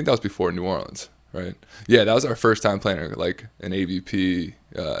think that was before New Orleans, Right. Yeah, that was our first time playing like an AVP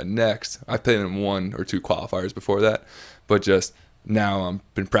next. I played in 1 or 2 qualifiers before that, but just now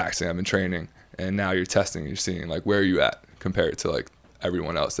I've been practicing, I've been training, and now you're testing, you're seeing like where are you at compared to like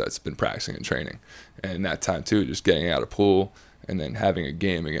everyone else that's been practicing and training. And that time too, just getting out of pool and then having a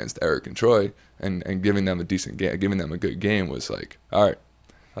game against Eric and Troy and giving them a decent game, giving them a good game was like, all right,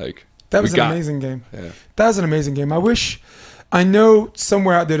 like that was an amazing game. Yeah. That was an amazing game. I know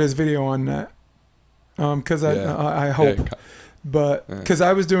somewhere out there there's video on that. Because I hope, but because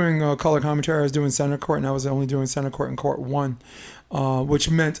I was doing color commentary, I was doing center court, and I was only doing center court in court 1,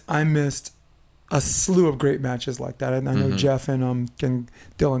 which meant I missed a slew of great matches like that. And I know Jeff and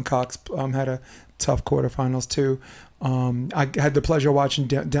Dylan Cox had a tough quarterfinals too. I had the pleasure of watching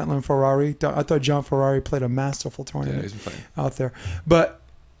Dentlin Ferrari. I thought John Ferrari played a masterful tournament out there. But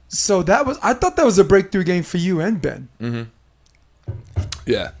so I thought that was a breakthrough game for you and Ben. Mm-hmm.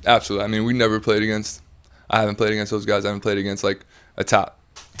 Yeah, absolutely. I mean, I haven't played against those guys. I haven't played against like a top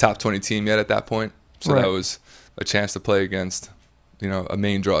 20 team yet at that point. So that was a chance to play against, a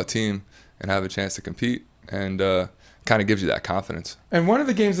main draw team and have a chance to compete, and kind of gives you that confidence. And one of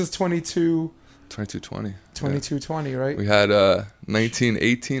the games is 22-20. 22-20, right? We had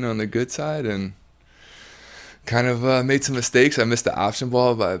 19-18 on the good side and kind of made some mistakes. I missed the option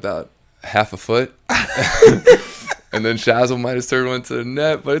ball by about half a foot. And then Shazzle might have served one to the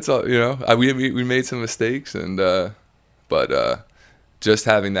net, but it's all, we made some mistakes, and but just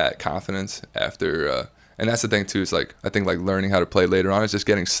having that confidence after, and that's the thing too, is like I think like learning how to play later on is just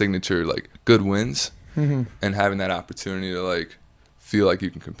getting signature like good wins, and having that opportunity to like feel like you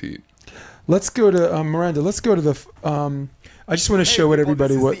can compete. Let's go to Miranda. Let's go to the. I just want to show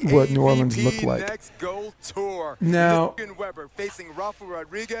everybody what New Orleans looked like. Now,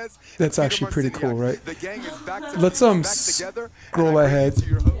 that's actually pretty cool, right? Let's scroll ahead.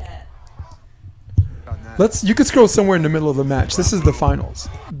 You can scroll somewhere in the middle of the match. This is the finals.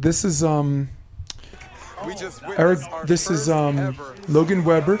 This is Eric. This is Logan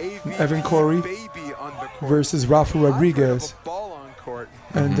Webber, Evan Cory versus Rafa Rodriguez.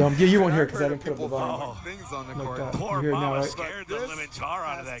 And you won't hear it because I didn't put up the volume. Like that. You hear it now, right? Scared the Limitar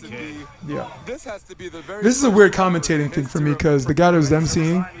out of that kid. Yeah. This is a weird commentating thing for me because the guy that was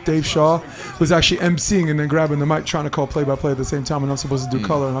emceeing, Dave Shaw, was actually emceeing and then grabbing the mic, trying to call play-by-play at the same time, and I'm supposed to do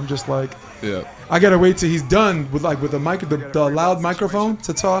color, and I'm just like, I gotta wait till he's done with the mic, the loud microphone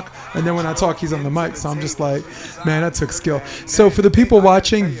to talk, and then when I talk, he's on the mic. So I'm just like, man, that took skill. So for the people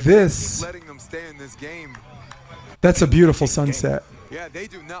watching this, that's a beautiful sunset.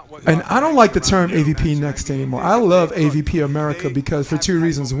 And I don't like the term AVP Next anymore. I love AVP America because for 2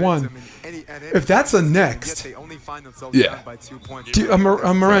 reasons. One, if that's a next,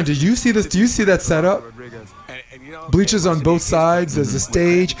 Miranda, do you see this? Do you see that setup? Bleachers on both sides. There's a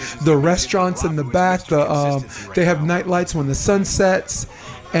stage. The restaurants in the back. They have night lights when the sun sets.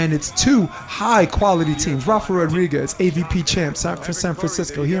 And it's 2 high-quality teams. Rafa Rodriguez, AVP champ, San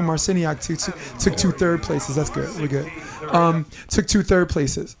Francisco. He and Marciniak took 2 third places. That's good. We're good. Took 2 third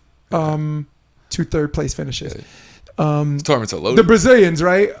places. 2 third place finishes. Tournaments are loaded. The Brazilians,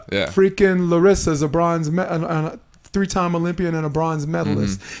 right? Yeah. Freaking Larissa's a bronze, 3-time Olympian and a bronze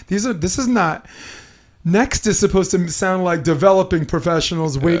medalist. This is not. Next is supposed to sound like developing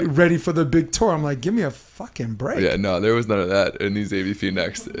professionals ready for the big tour. I'm like, give me a fucking break. Yeah, no, there was none of that in these AVP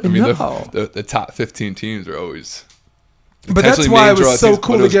Next. I mean, the top 15 teams are always. But that's why it was so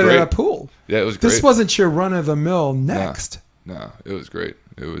cool to get in a pool. Yeah, it was great. This wasn't your run-of-the-mill Next. No, it was great.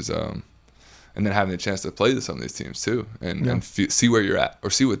 It was, and then having the chance to play to some of these teams too, and see where you're at, or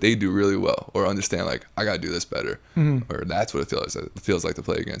see what they do really well, or understand like I got to do this better, or that's what it feels like. It feels like to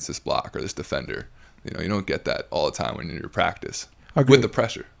play against this block or this defender. You don't get that all the time when you're in your practice. Agreed. With the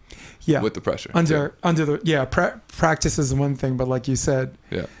pressure. Yeah. With the pressure. Practice is one thing, but like you said,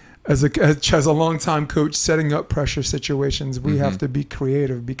 as a long-time coach setting up pressure situations, we have to be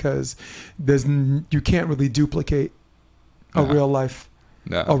creative because you can't really duplicate a real life,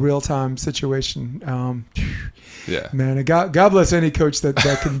 a real-time situation. Man, God bless any coach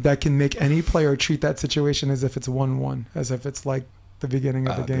that can make any player treat that situation as if it's 1-1, as if it's like the beginning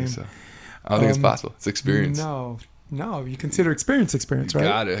of the game. So. I don't think it's possible. It's experience. No, you consider experience, right? You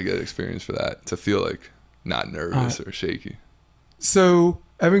gotta get experience for that to feel like not nervous or shaky. So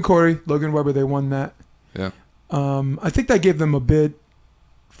Evan Cory, Logan Webber, they won that. Yeah. I think that gave them a bid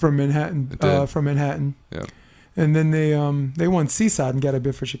from Manhattan. Yeah. And then they won Seaside and got a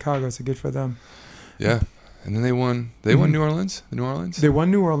bid for Chicago. So good for them. Yeah. And then they won. They won New Orleans. They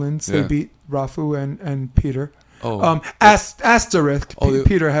won New Orleans. Yeah. They beat Rafu and Peter. Oh. Asterisk.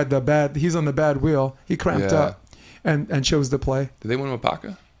 Peter had he's on the bad wheel. He cramped up and chose to play. Did they win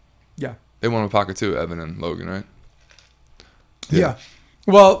Wapaka? Yeah. They won with Paca too, Evan and Logan, right? Yeah.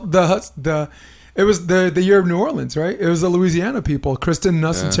 Well, it was the year of New Orleans, right? It was the Louisiana people. Kristen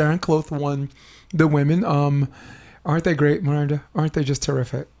Nuss and Taryn Kloth won the women. Aren't they great, Miranda? Aren't they just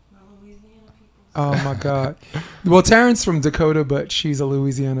terrific? Oh my God! Well, Taryn's from Dakota, but she's a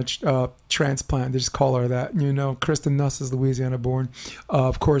Louisiana transplant. They just call her that. You know, Kristen Nuss is Louisiana born.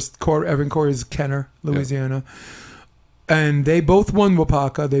 Of course, Evan Cory is Kenner, Louisiana. Yeah. And they both won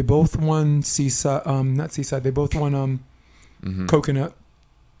Wapaka. They both won Seaside. Not Seaside. They both won Coconut.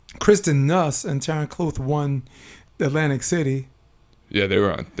 Kristen Nuss and Taryn Kloth won Atlantic City. Yeah, they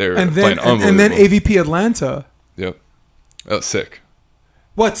were playing unbelievable. And then AVP Atlanta. Yep. That was sick.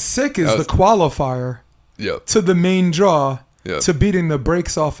 What's sick is the qualifier to the main draw to beating the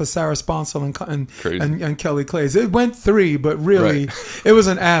brakes off of Sarah Sponsel and Kelly Clays. It went 3, but really it was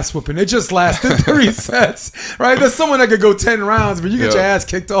an ass whooping. It just lasted 3 sets, right? There's someone that could go 10 rounds, but you get your ass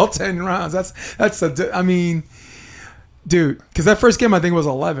kicked all 10 rounds. I mean, dude, because that first game I think was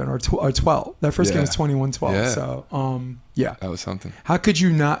 11 or 12. That first game was 21-12. Yeah. So, that was something. How could you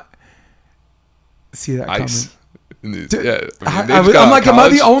not see that coming? Dude, I'm like, am I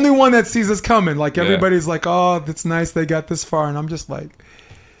the only one that sees this coming? Like everybody's like, oh, that's nice they got this far, and I'm just like,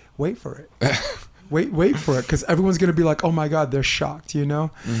 wait for it. Wait for it, because everyone's gonna be like, oh my God, they're shocked, you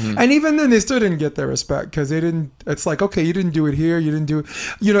know. And even then, they still didn't get their respect because they didn't. It's like, okay, you didn't do it here, you didn't do it.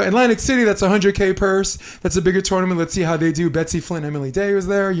 You know, Atlantic City, that's $100K purse. That's a bigger tournament. Let's see how they do. Betsy Flynn, Emily Day was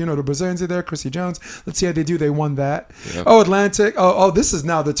there. You know, the Brazilians are there. Chrissy Jones. Let's see how they do. They won that. Yep. Oh, Atlantic. Oh, this is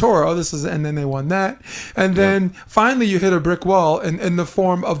now the tour. Oh, this is, and then they won that. And then finally, you hit a brick wall in the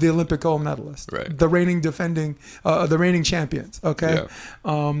form of the Olympic gold medalist, the reigning champions. Okay.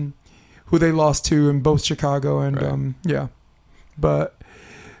 Yeah. Who they lost to in both Chicago and But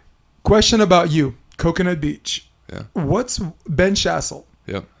question about you, Coconut Beach. Yeah. What's Ben Shassel?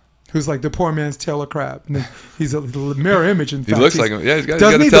 Yep. Who's like the poor man's Taylor Crab. He's a mirror image. In fact, he looks like him. Yeah, he's got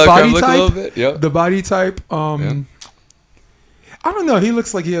doesn't he the body type? A little bit. Yep. The body type. I don't know. He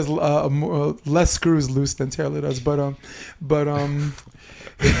looks like he has less screws loose than Taylor does, but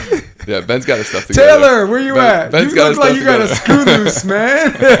yeah, Ben's got his stuff together. Taylor, where you at? You look like you got a screw loose,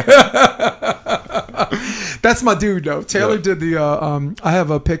 man. That's my dude, though. Taylor did the. I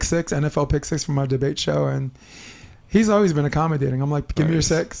have a pick 6, NFL pick 6 for my debate show, and he's always been accommodating. I'm like, give me your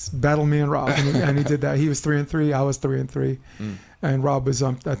 6, battle me and Rob, and he did that. He was 3-3, I was 3-3, and Rob was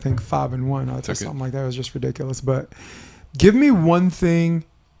I think 5-1 or something like that. It was just ridiculous. But give me one thing,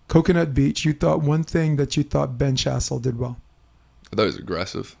 Coconut Beach. One thing that you thought Ben Shassel did well. I thought he was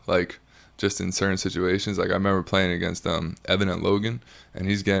aggressive, like just in certain situations. Like I remember playing against Evan and Logan, and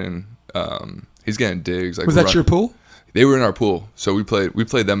he's getting digs. Like, was that your pool? They were in our pool, so we played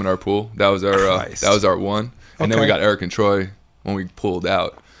them in our pool. That was our one, and then we got Eric and Troy when we pulled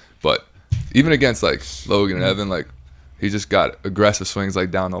out. But even against like Logan and Evan, like he just got aggressive swings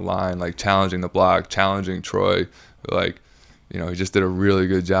like down the line, like challenging the block, challenging Troy. Like, you know, he just did a really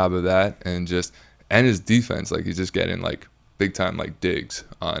good job of that, and his defense, like he's just getting like big time like digs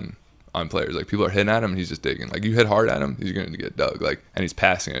on players. Like people are hitting at him and he's just digging. Like you hit hard at him, he's going to get dug. Like, and he's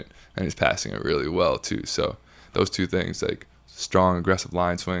passing it really well too. So those two things, like strong aggressive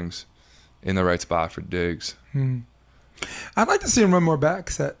line swings in the right spot for digs. I'd like to see him run more back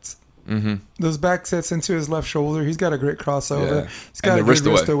sets. Those back sets into his left shoulder. He's got a great crossover. He's got a good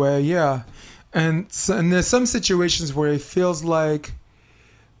wrist away. Yeah. And there's some situations where it feels like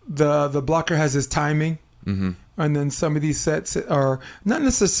the blocker has his timing. And then some of these sets are not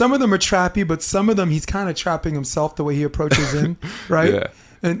necessarily, some of them are trappy, but some of them he's kind of trapping himself the way he approaches in, right? Yeah.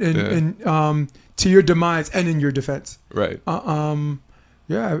 And to your demise and in your defense. Right.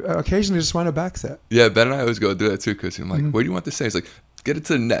 Occasionally just run a back set. Yeah, Ben and I always go do that too, because I'm like, what do you want to say? He's like, get it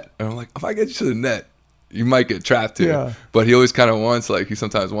to the net. And I'm like, if I get you to the net, you might get trapped here. Yeah. But he always kind of wants, like, he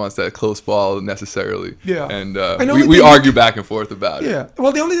sometimes wants that close ball necessarily. Yeah. And we argue back and forth about it. Yeah.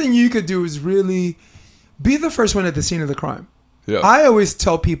 Well, the only thing you could do is really be the first one at the scene of the crime. Yeah. I always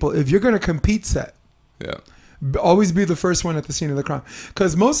tell people, if you're going to compete set, always be the first one at the scene of the crime.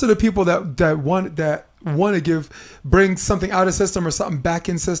 Because most of the people that want to bring something out of system or something back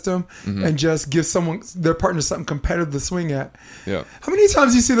in system and just give their partner something competitive to swing at. Yeah. How many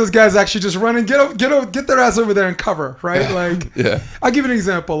times do you see those guys actually just run and get their ass over there and cover, right? Like, I'll give you an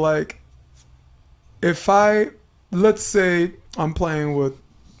example. Like, let's say I'm playing with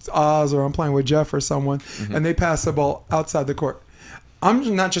Oz or I'm playing with Jeff or someone and they pass the ball outside the court.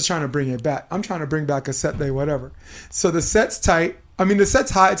 I'm not just trying to bring it back. I'm trying to bring back a set day, whatever. So the set's tight. I mean, the set's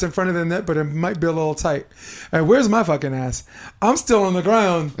high, it's in front of the net, but it might be a little tight. And where's my fucking ass? I'm still on the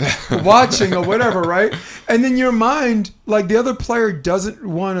ground watching or whatever, right? And then your mind, like the other player doesn't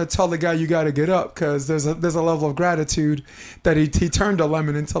want to tell the guy you got to get up because there's a level of gratitude that he turned a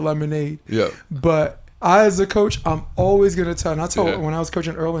lemon into lemonade. Yeah. But I, as a coach, I'm always going to tell, and I told when I was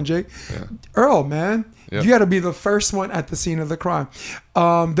coaching Earl and Jake, Earl, man, you got to be the first one at the scene of the crime.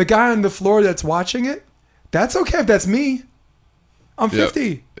 The guy on the floor that's watching it, that's okay if that's me. I'm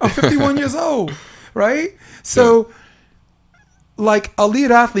 50. I'm 51 years old, right? So, like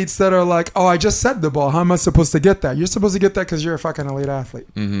elite athletes that are like, oh, I just set the ball. How am I supposed to get that? You're supposed to get that because you're a fucking elite athlete.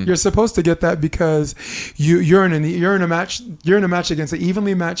 Mm-hmm. You're supposed to get that because you're in a match against an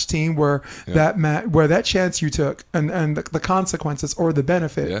evenly matched team where that chance you took and the consequences or the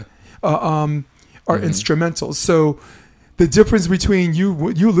benefit are instrumental. So the difference between you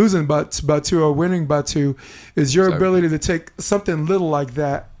losing by two or winning by two is your ability to take something little like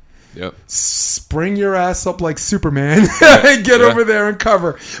that, spring your ass up like Superman, and get over there and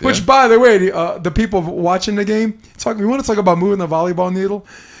cover. Which, by the way, the people watching the game, we want to talk about moving the volleyball needle.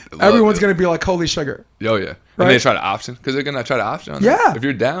 Everyone's going to be like, holy sugar. Oh, yeah. Right? And they try to option because they're going to try to option on that. If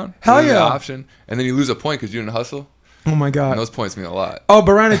you're down, option, and then you lose a point because you didn't hustle. Oh, my God. And those points mean a lot. Oh,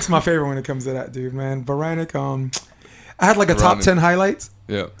 Baranik's my favorite when it comes to that, dude, man. Baranik, I had like a top 10 highlights.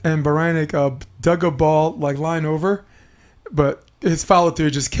 Yeah. And Baranik dug a ball like line over, but his follow through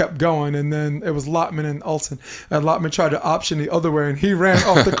just kept going. And then it was Lotman and Olsen. And Lotman tried to option the other way, and he ran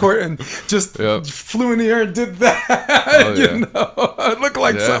off the court and just flew in the air and did that. You know, it looked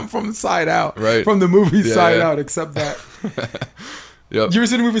like something from Side Out, from the movie Side Out, except that. You ever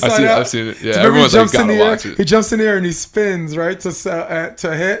seen the movie Side Out? I've seen it. Yeah, everyone's like, gotta watch it. He jumps in the air and he spins, right,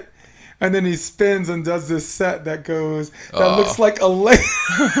 to hit. And then he spins and does this set that looks like a layup.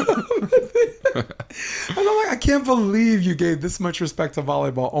 And I'm like, I can't believe you gave this much respect to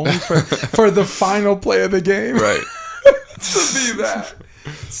volleyball only for the final play of the game. Right. To be that.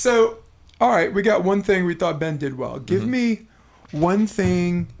 So, all right, we got one thing we thought Ben did well. Give me one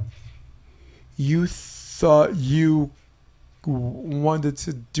thing you thought you wanted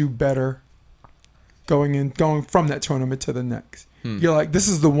to do better going from that tournament to the next. You're like, this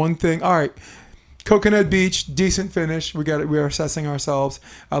is the one thing. All right, Coconut Beach, decent finish. We're assessing ourselves.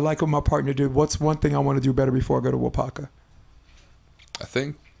 I like what my partner did. What's one thing I want to do better before I go to Wapaka? I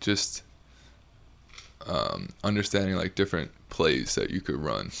think just understanding like different plays that you could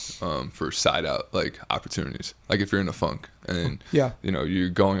run for side out like opportunities. Like if you're in a funk and you know you're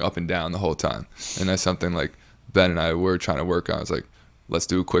going up and down the whole time, and that's something like Ben and I were trying to work on. It's like, let's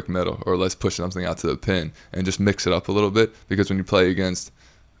do a quick middle, or let's push something out to the pin and just mix it up a little bit, because when you play against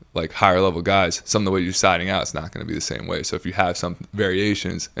like higher level guys, some of the way you're siding out is not going to be the same way. So if you have some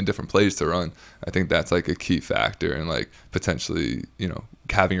variations and different plays to run, I think that's like a key factor in like potentially, you know,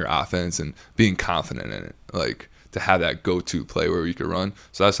 having your offense and being confident in it, like to have that go-to play where you could run.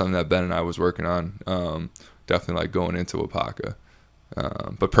 So that's something that Ben and I was working on, definitely like going into Wapaka.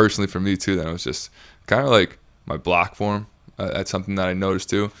 But personally for me too, then it was just kind of like my block form. That's something that I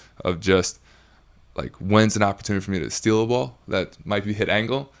noticed too, of just like when's an opportunity for me to steal a ball that might be hit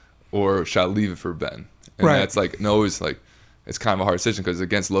angle, or should I leave it for Ben? And that's like, always like, it's kind of a hard decision, because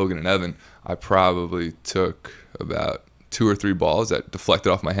against Logan and Evan, I probably took about 2 or 3 balls that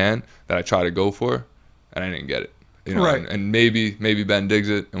deflected off my hand that I tried to go for, and I didn't get it. You know, and maybe Ben digs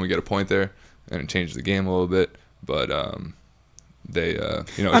it and we get a point there, and it changes the game a little bit. But they,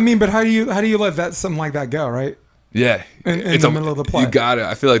 you know, I mean, but how do you let something like that go, right? Yeah, in the middle of the play. You got it.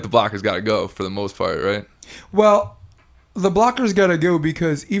 I feel like the blocker's got to go for the most part, right? Well, the blocker's got to go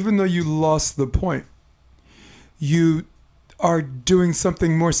because even though you lost the point, you are doing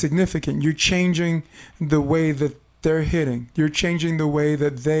something more significant. You're changing the way that they're hitting. You're changing the way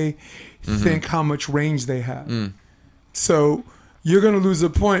that they think how much range they have. So you're going to lose a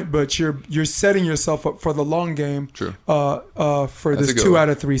point, but you're setting yourself up for the long game. True. For this 2 out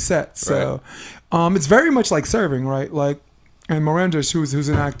of 3 sets. So it's very much like serving, right? Like, and Miranda's who's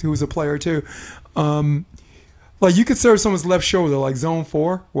a player too. Like you could serve someone's left shoulder, like zone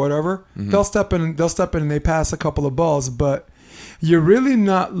 4, whatever. They'll step in and they pass a couple of balls, but you're really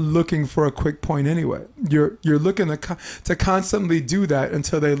not looking for a quick point anyway. You're looking to constantly do that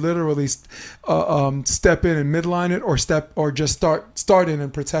until they literally step in and midline it, or just start in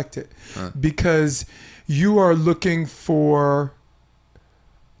and protect it, because you are looking for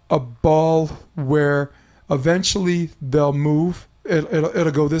a ball where eventually they'll move.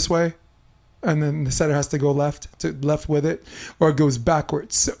 It'll go this way, and then the setter has to go left with it, or it goes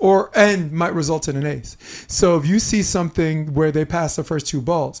backwards, and might result in an ace. So if you see something where they pass the first 2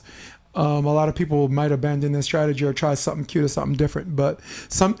 balls, A lot of people might abandon their strategy or try something cute or something different, but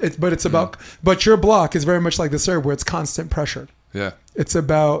but your block is very much like the serve where it's constant pressure. Yeah. It's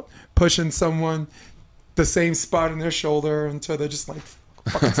about pushing someone the same spot in their shoulder until they're just like,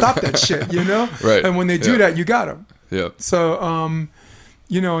 fucking stop that shit, you know? Right. And when they do that, you got them. Yeah. So,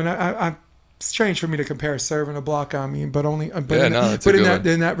 you know, and I it's strange for me to compare serve and a block. I mean, but only, in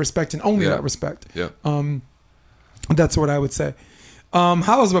that respect and only that respect. Yeah. That's what I would say.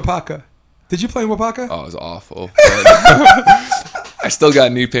 How was Wapaka? Did you play in Wapaka? Oh, it was awful. I still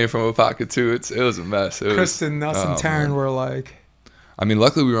got knee pain from Wapaka too. It was a mess. Kristen, Nuss, and Taryn were like. I mean,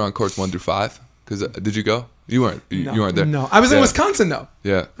 luckily we were on courts 1 through 5. Because did you go? You weren't. You weren't there. No, I was in Wisconsin though.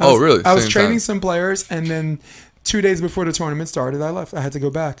 Yeah. Really? I was Same training time. some players, and then 2 days before the tournament started, I left. I had to go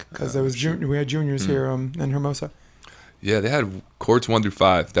back because there was we had juniors here in Hermosa. Yeah, they had courts 1 through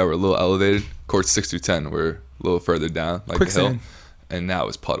 5 that were a little elevated. Courts 6 through 10 were a little further down, like Quicksand. the hill. And that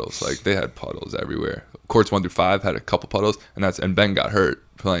was puddles. Like they had puddles everywhere. Courts 1 through 5 had a couple puddles, and Ben got hurt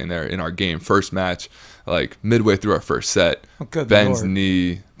playing there in our game. First match, like midway through our first set, Ben's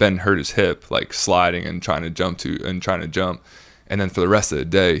knee. Ben hurt his hip, like sliding and trying to jump, and then for the rest of the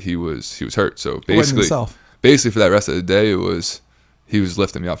day he was hurt. So basically for that rest of the day, he was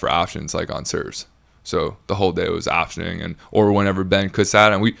lifting me up for options like on serves. So the whole day was optioning, or whenever Ben could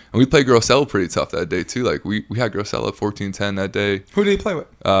sat, and we played Grosseto pretty tough that day too. Like we had Grosseto at 14-10 that day. Who did he play with?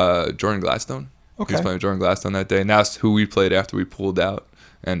 Jordan Gladstone. Okay. He was playing with Jordan Gladstone that day, and that's who we played after we pulled out.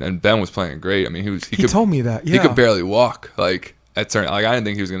 And Ben was playing great. I mean, he told me that. Yeah. He could barely walk. Like at certain, like I didn't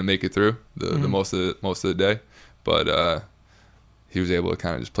think he was gonna make it through the most of the day, but he was able to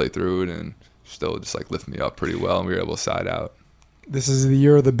kind of just play through it and still just like lift me up pretty well, and we were able to side out. This is the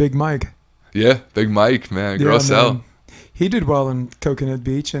year of the Big Mike. Yeah, Big Mike, man, Grossell. He did well in Coconut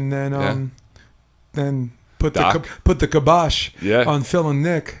Beach, and then put the kibosh on Phil and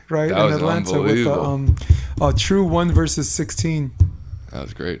Nick in Atlanta with a true 1 versus 16. That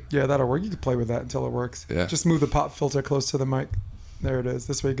was great. Yeah, that'll work. You can play with that until it works. Yeah. Just move the pop filter close to the mic. There it is.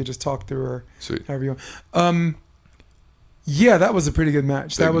 This way you could just talk through or Sweet. however you want. Yeah, that was a pretty good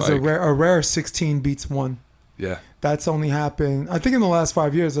match. That was a rare 16 beats 1. Yeah. That's only happened, I think in the last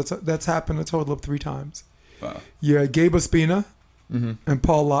 5 years, that's happened a total of 3 times. Wow. Yeah, Gabe Ospina and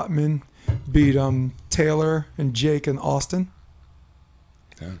Paul Lottman beat Taylor and Jake and Austin.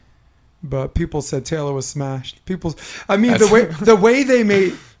 Yeah. But people said Taylor was smashed. The way they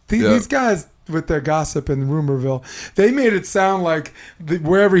made these guys with their gossip in Rumorville, they made it sound like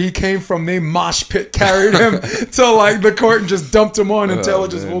wherever he came from, they mosh pit carried him to like the court and just dumped him on, and Taylor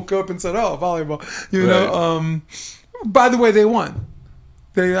just woke up and said, "Oh, volleyball," you know. By the way, they won.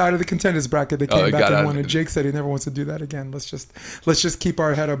 They out of the contenders bracket. They came back and won. And Jake said he never wants to do that again. Let's just keep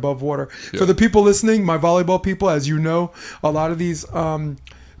our head above water. Yep. For the people listening, my volleyball people, as you know, a lot of these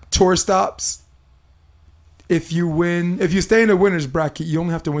tour stops. If you stay in the winners bracket, you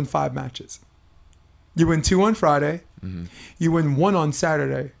only have to win 5 matches. You win 2 on Friday, you win 1 on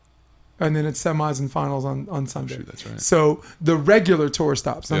Saturday, and then it's semis and finals on Sunday. Shoot, that's right. So the regular tour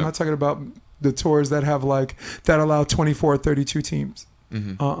stops. I'm not talking about the tours that have that allow 24 or 32 teams.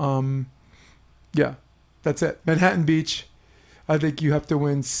 Yeah, that's it. Manhattan Beach, I think you have to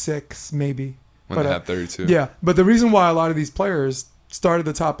win 6 maybe. When they have 32. Yeah, but the reason why a lot of these players start at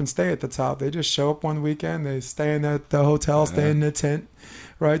the top and stay at the top, they just show up one weekend, they stay in the hotel, stay in the tent,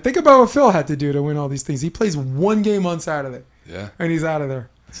 right? Think about what Phil had to do to win all these things. He plays 1 game on Saturday, and he's out of there.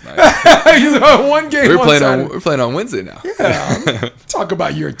 That's nice. He's on 1 game We're playing on Wednesday now. Yeah. Talk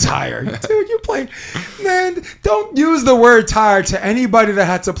about you're tired. Dude, you played. Man, don't use the word tired to anybody that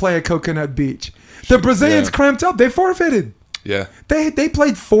had to play at Coconut Beach. The Brazilians cramped up. They forfeited. Yeah. They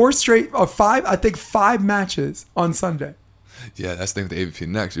played 5 matches on Sunday. Yeah, that's the thing with the AVP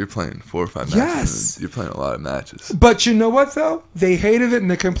next. You're playing 4 or 5 matches. Yes. You're playing a lot of matches. But you know what, though? They hated it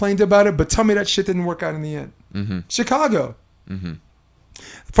and they complained about it, but tell me that shit didn't work out in the end. Chicago.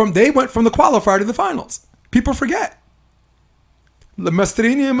 They went from the qualifier to the finals. People forget.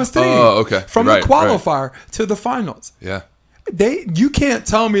 Mastrini and Mastrini. Oh, okay. From the qualifier to the finals. Yeah. You can't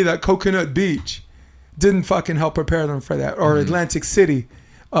tell me that Coconut Beach didn't fucking help prepare them for that, or Atlantic City,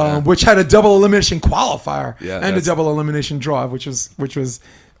 which had a double elimination qualifier and a double elimination draw, which was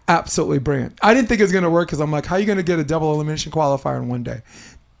absolutely brilliant. I didn't think it was going to work because I'm like, how are you going to get a double elimination qualifier in one day?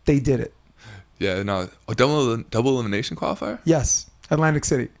 They did it. Yeah, no, a double elimination qualifier? Yes, Atlantic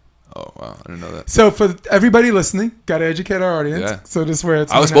City. Oh, wow. I didn't know that. So for everybody listening, got to educate our audience. Yeah. So this is where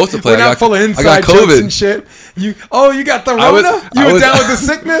it's... I was supposed to play. We're not full of inside jokes and shit. You got the Rona? You were down with the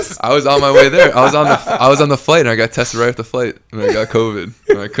sickness? I was on my way there. I was on the flight, and I got tested right at the flight, and I got COVID,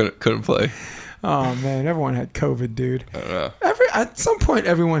 and I couldn't play. Oh man, everyone had COVID, dude. I don't know. At some point,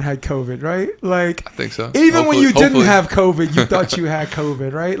 everyone had COVID, right? Like, I think so. Even when you didn't Hopefully. have COVID, you thought you had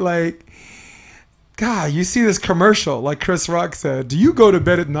COVID, right? Like, God, you see this commercial, like Chris Rock said, do you go to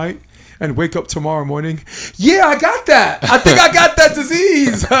bed at night and wake up tomorrow morning? Yeah, I got that. I think I got that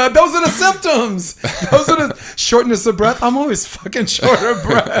disease. Those are the symptoms. Those are the shortness of breath. I'm always fucking short of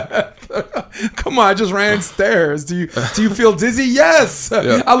breath. Come on, I just ran stairs. Do you feel dizzy? Yes.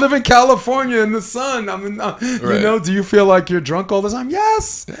 Yeah. I live in California in the sun. I mean, you know, do you feel like you're drunk all the time?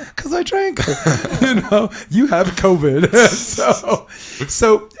 Yes, because I drank. You have COVID.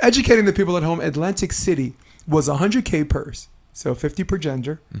 so educating the people at home, Atlantic City was $100K purse, so 50 per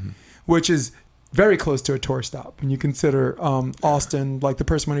gender, which is very close to a tour stop when you consider Austin, like the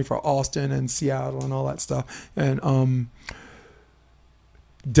purse money for Austin and Seattle and all that stuff. And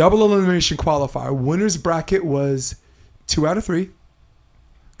double elimination qualifier. Winner's bracket was 2 out of 3.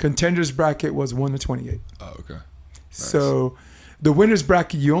 Contenders bracket was 1 to 28. Oh, okay. Nice. So the winner's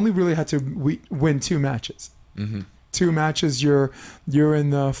bracket, you only really had to win 2 matches. 2 matches, you're in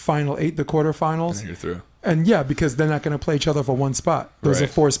the final 8, the quarterfinals. And then you're through. And yeah, because they're not going to play each other for 1 spot. Those are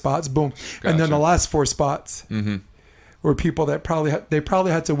 4 spots, boom. Gotcha. And then the last 4 spots were people that probably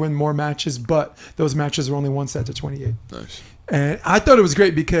had to win more matches, but those matches were only 1 set to 28. Nice. And I thought it was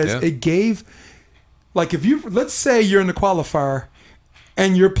great because it gave, like, if you, let's say you're in the qualifier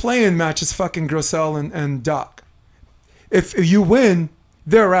and you're playing matches fucking Grossell and Doc. If you win,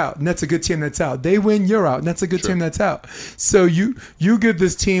 they're out, and that's a good team that's out. They win, you're out, and that's a good team that's out. So you give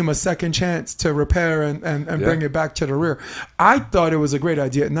this team a second chance to repair and bring it back to the rear. I thought it was a great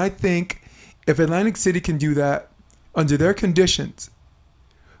idea, and I think if Atlantic City can do that under their conditions,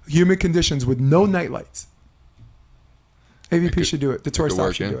 humid conditions with no night lights, AVP should do it. The tour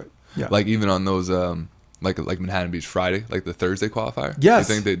stop should do it. Yeah. Like even on those like Manhattan Beach Friday, like the Thursday qualifier. Yes.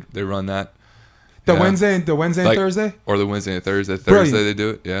 You think they run that? The Wednesday and Thursday? Or the Wednesday and Thursday. Brilliant. Thursday they do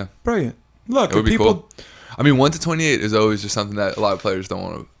it, yeah. Brilliant. Look, It would be people cool. I mean, 1 to 28 is always just something that a lot of players don't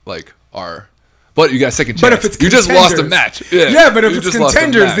want to, like, but you got a second chance. But if it's you just lost a contenders. match. Yeah, but if You it's just lost a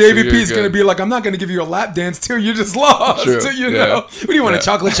contenders, match, the so AVP you're is going to good. be like, I'm not going to give you a lap dance till you just lost. True. You Yeah. know? What do you want, a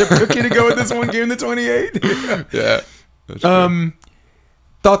chocolate chip cookie to go with this one game, the 28? Yeah. That's true.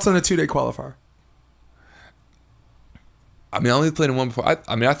 Thoughts on a 2-day qualifier? I mean, I only played in one before. I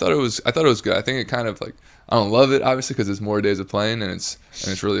thought it was good. I think it kind of like, I don't love it obviously because it's more days of playing and it's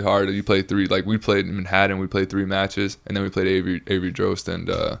really hard. You play 3, like we played in Manhattan, we played 3 matches, and then we played Avery Drost and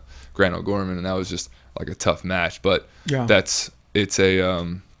Grant O'Gorman, and that was just like a tough match. But I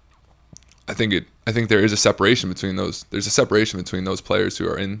think there is a separation between those. There's a separation between those players who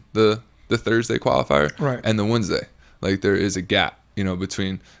are in the Thursday qualifier and the Wednesday. Like there is a gap,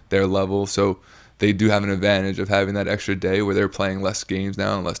 between their level. So they do have an advantage of having that extra day where they're playing less games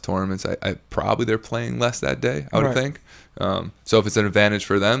now and less tournaments. I probably they're playing less that day, I would think. So if it's an advantage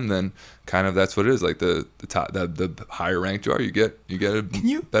for them, then kind of that's what it is. Like the top, the higher ranked you are, you get a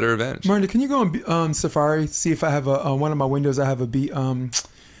better advantage. Marty, can you go on Safari, see if I have one of my windows? I have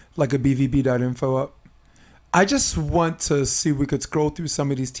like a BVB.info up. I just want to see if we could scroll through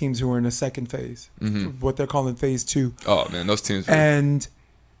some of these teams who are in the second phase, what they're calling phase 2. Oh man, those teams. And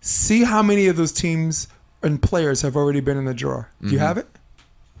see how many of those teams and players have already been in the draw. Do you have it?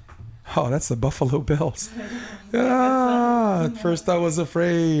 Oh, that's the Buffalo Bills. At first I was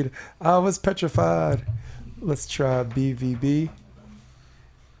afraid. I was petrified. Let's try BVB.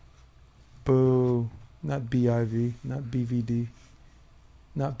 Boo. Not BIV. Not BVD.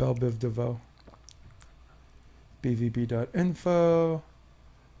 Not Belle Biv DeVoe. BVB.info.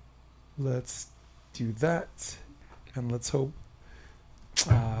 Let's do that. And let's hope.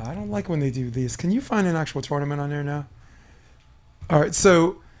 I don't like when they do these. Can you find an actual tournament on there now? All right,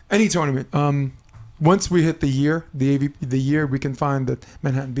 so any tournament. Once we hit the year, the year, we can find the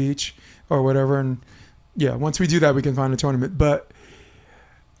Manhattan Beach or whatever, and yeah, once we do that, we can find a tournament. But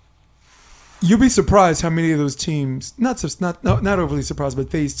you'll be surprised how many of those teams, not overly surprised, but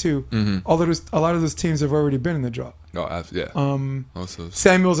phase 2, a lot of those teams have already been in the draw. Oh, yeah. Also,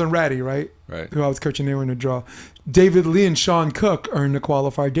 Samuels and Ratty, right? Right. Who I was coaching, they were in the draw. David Lee and Sean Cook are in the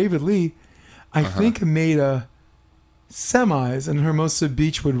qualifier. David Lee, I think, made a semis in Hermosa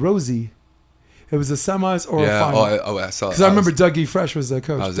Beach with Rosie. It was a semis or a final. I saw. Because I remember Dougie Fresh was the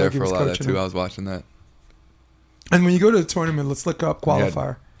coach. I was there Dougie for a lot of that too. him. I was watching that. And when you go to the tournament, let's look up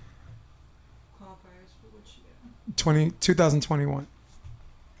qualifier. Qualifiers for which year? 2021.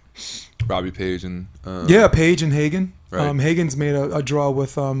 Robbie Page and Page and Hagen. Right. Hagen's made a draw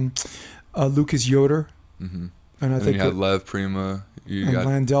with Lucas Yoder. And I think you had Lev Prima. And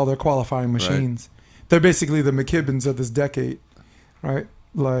Landell. They're qualifying machines. Right. They're basically the McKibbins of this decade, right?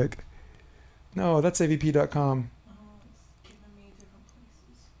 Like, No, that's AVP.com. Oh, it's giving me different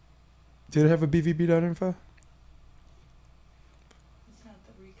places. Do they have a BVB.info? It's not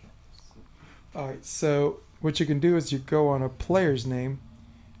the recaps. All right, so what you can do is you go on a player's name,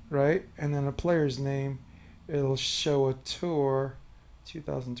 right? And then a player's name, it'll show a tour,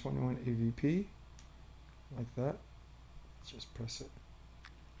 2021 AVP, like that. Let's just press it.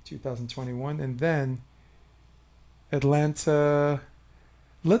 2021, and then Atlanta.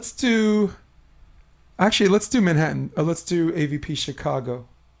 Let's do Manhattan. Let's do AVP Chicago.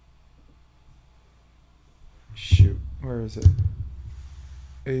 Shoot, where is it?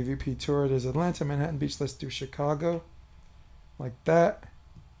 AVP Tour. There's Atlanta, Manhattan Beach. Let's do Chicago, like that.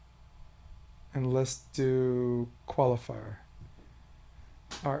 And let's do qualifier.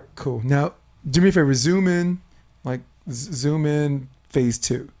 All right, cool. Now, do me a favor. Zoom in, phase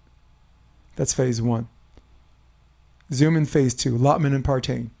 2. That's phase 1. Zoom in phase 2. Lotman and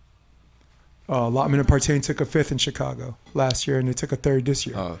Partain. Lotman and Partain took a 5th in Chicago last year, and they took a 3rd this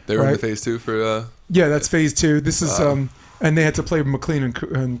year. Oh, they were in the phase 2 for. Yeah, that's phase 2. This is and they had to play McLean and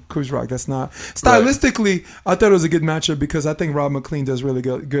Kuzrak. That's not stylistically. Right. I thought it was a good matchup because I think Rob McLean does really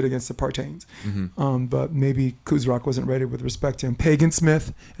good against the Partains. Mm-hmm. But maybe Kuzrak wasn't ready with respect to him. Pagan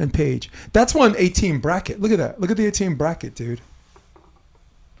Smith and Page. That's one 18 bracket. Look at that. Look at the 18 bracket, dude.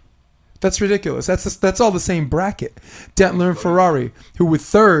 That's ridiculous. That's all the same bracket. Dentler and Ferrari, who were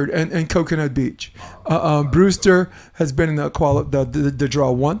 3rd and Coconut Beach. Brewster has been in the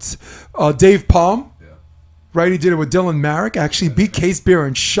draw once. Dave Palm. Right, he did it with Dylan Marek. Actually, beat Case Beer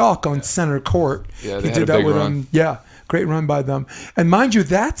and Shock on center court. Yeah, he did that with them. Yeah, great run by them. And mind you,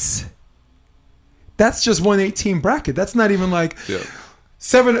 that's just 118 bracket. That's not even like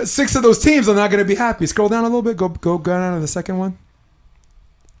 6 of those teams are not going to be happy. Scroll down a little bit. Go down to the second one.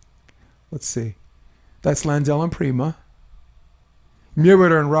 Let's see. That's Landell and Prima.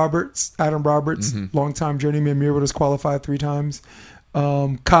 Merriweather and Roberts. Adam Roberts, longtime journeyman. Merriweather's qualified 3 times.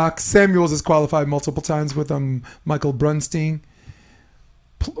 Cox Samuels has qualified multiple times with Michael Brunstein.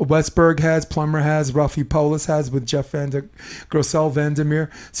 Westberg has, Plummer has, Rafi Polis has with Jeff Grossell Vandermeer.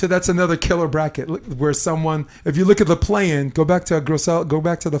 So that's another killer bracket where someone, if you look at the play-in, go back to Grossell, go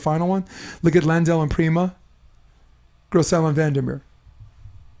back to the final one. Look at Landell and Prima, Grossell and Vandermeer.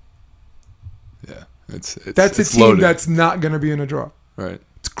 Yeah, it's a team loaded. That's not going to be in a draw. Right.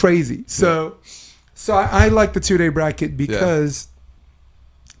 It's crazy. So I like the 2-day bracket because.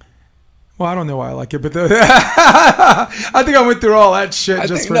 Well, I don't know why I like it, but I think I went through all that shit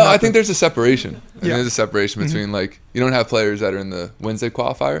I think there's a separation. There's a separation between you don't have players that are in the Wednesday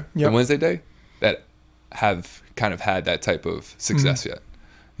qualifier, the Wednesday day, that have kind of had that type of success yet.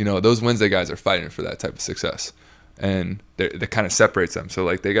 You know, those Wednesday guys are fighting for that type of success, and that kind of separates them.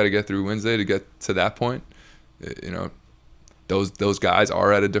 So they got to get through Wednesday to get to that point. You know, those guys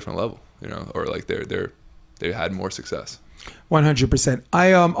are at a different level. You know, or they had more success. 100%.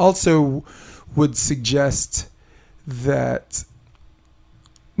 I also would suggest that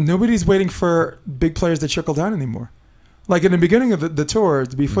nobody's waiting for big players to trickle down anymore. Like in the beginning of the tour,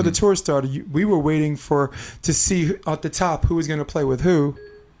 before the tour started, we were waiting to see at the top who was going to play with who,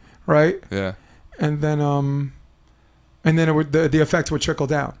 right? Yeah. And then the effects would trickle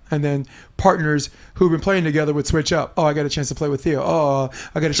down, and then partners who've been playing together would switch up. Oh, I got a chance to play with Theo. Oh,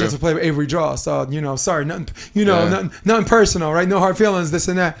 I got a chance to play with Avery Dross. Sorry, nothing. Nothing personal, right? No hard feelings, this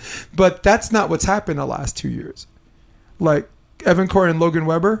and that. But that's not what's happened the last 2 years. Like Evan Cory and Logan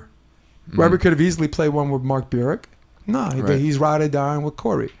Webber. Webber could have easily played one with Mark Burik. No, he's ride or dying with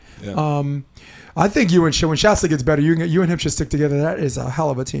Cory. Yeah. I think when Shasta gets better, you and him should stick together. That is a hell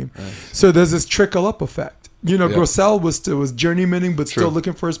of a team. Right. So there's this trickle up effect. Grossell was journeymaning, but still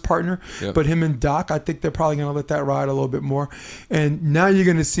looking for his partner. Yep. But him and Doc, I think they're probably going to let that ride a little bit more. And now you're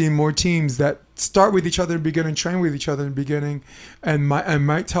going to see more teams that start with each other in the beginning, train with each other in the beginning, and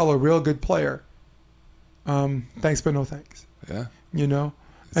might tell a real good player, thanks but no thanks. Yeah.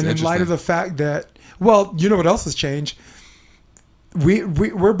 And in light of the fact that, you know what else has changed?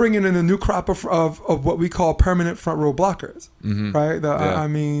 We're bringing in a new crop of what we call permanent front row blockers, right? I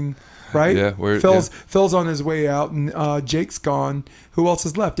mean. Right? Yeah, Phil's on his way out, and Jake's gone. Who else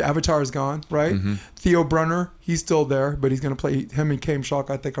is left? Avatar's gone, right? Theo Brunner, he's still there, but he's going to play. Him and Kame Schalk,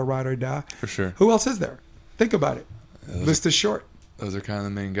 I think, are ride or die. For sure. Who else is there? Think about it. List is short. Those are kind of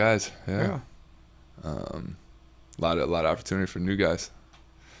the main guys. Yeah. A lot of opportunity for new guys.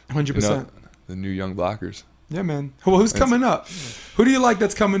 100%. The new young blockers. Yeah, man. Well, who's coming up? Who do you like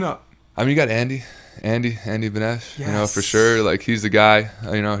that's coming up? I mean, you got Andy Benesh, yes. For sure. Like, he's the guy.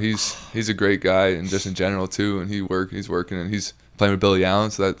 He's a great guy, and just in general too. And he's working, and he's playing with Billy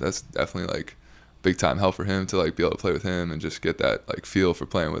Allen. So that's definitely big time help for him to like be able to play with him and just get that like feel for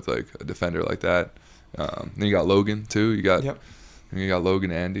playing with like a defender like that. Then you got Logan too. You got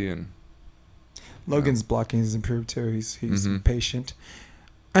Logan, Andy, and Logan's blocking has improved too. He's patient.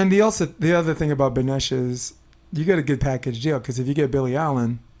 And the other thing about Benesh is you get a good package deal because if you get Billy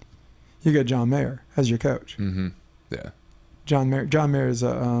Allen, you get John Mayer as your coach. Mm-hmm. Yeah. John Mayer is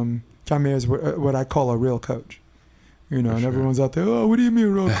what I call a real coach. You know, and everyone's out there, oh, what do you mean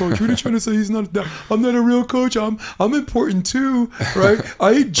real coach? What are you trying to say? I'm not a real coach. I'm important too, right?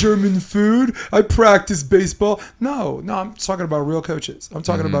 I eat German food. I practice baseball. No, I'm talking about real coaches. I'm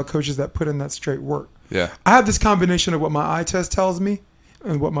talking about coaches that put in that straight work. Yeah. I have this combination of what my eye test tells me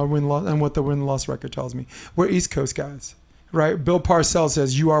and what my win-loss and what the win-loss record tells me. We're East Coast guys, right? Bill Parcells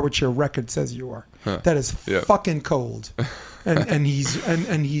says you are what your record says you are. Huh. That is fucking cold. And he's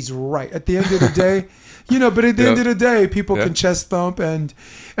right. At the end of the day, you know, but at the end of the day, people can chest thump and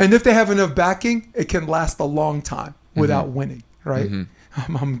if they have enough backing, it can last a long time without winning, right?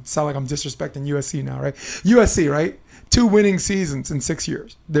 I'm sound like I'm disrespecting USC now, right? USC, right? 2 winning seasons in 6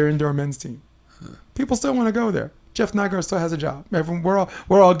 years. Their indoor men's team. People still want to go there. Jeff Nygaard still has a job. Everyone,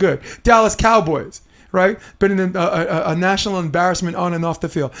 we're all good. Dallas Cowboys, right? Been in a national embarrassment on and off the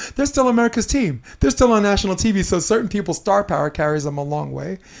field. They're still America's team. They're still on national TV. So certain people's star power carries them a long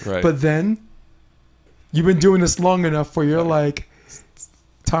way. Right. But then you've been doing this long enough where you're like,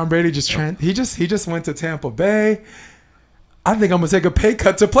 Tom Brady he just went to Tampa Bay. I think I'm going to take a pay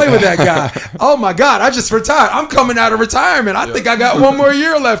cut to play with that guy. Oh, my God, I just retired. I'm coming out of retirement. I think I got 1 more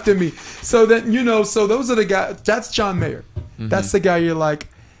year left in me. So then, you know, so those are the guys. That's John Mayer. That's the guy you're like,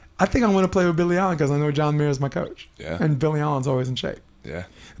 I think I want to play with Billy Allen because I know John Mayer is my coach. Yeah. And Billy Allen's always in shape. Yeah.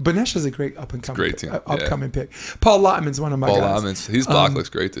 Benesh is a great upcoming pick. Paul Lottman's one of my guys. Paul Lottman's, his block looks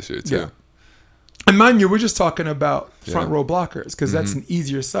great this year, too. Yeah. And mind you, we're just talking about front row blockers because that's an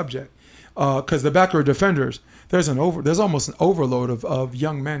easier subject. Because the back row defenders, there's almost an overload of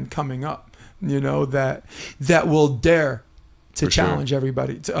young men coming up, you know, that will dare to challenge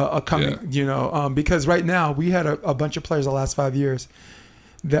everybody you know, because right now we had a bunch of players the last 5 years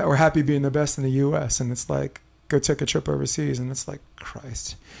that were happy being the best in the U.S. and it's like go take a trip overseas and it's like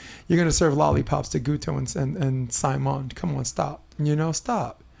Christ, you're gonna serve lollipops to Guto and Simon. Come on, stop. You know,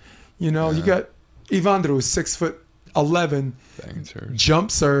 stop. You know, you got Ivandro, 6'11", jump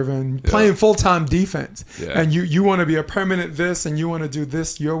serving, playing full-time defense. Yeah. And you want to be a permanent this and you want to do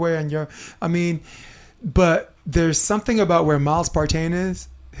this your way and but there's something about where Miles Partain is,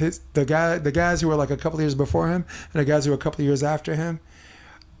 the guys who were like a couple of years before him and the guys who were a couple of years after him,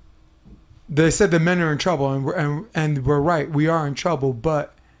 they said the men are in trouble and we're right. We are in trouble,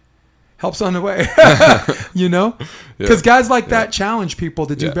 but help's on the way, you know? Because guys like that challenge people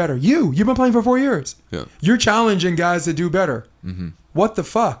to do better. You've been playing for 4 years. Yeah. You're challenging guys to do better. What the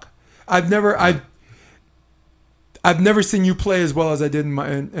fuck? I've never seen you play as well as I did in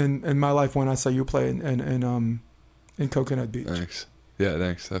my life when I saw you play in Coconut Beach. Thanks. Yeah,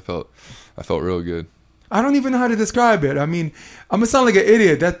 thanks. I felt real good. I don't even know how to describe it. I mean, I'm gonna sound like an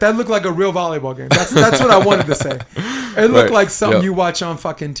idiot. That looked like a real volleyball game. That's what I wanted to say. It looked like something you watch on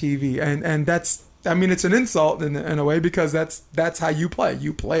fucking TV, and that's. I mean, it's an insult in a way because that's how you play.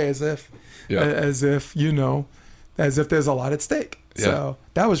 You play as if you know, as if there's a lot at stake. Yeah. So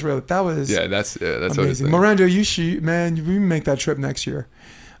that was real. That's amazing. Miranda, we make that trip next year.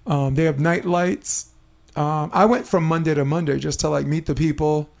 They have night lights. I went from Monday to Monday just to like meet the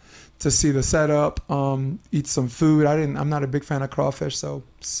people, to see the setup, eat some food. I'm not a big fan of crawfish, so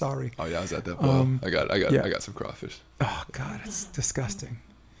sorry. Oh yeah, I was at that bowl. I got some crawfish. Oh God, it's disgusting.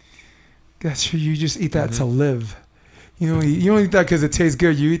 That's you just eat that to live. You don't eat that because it tastes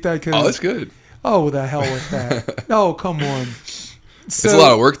good. You eat that because it's good. Oh, the hell with that. Oh, come on. It's a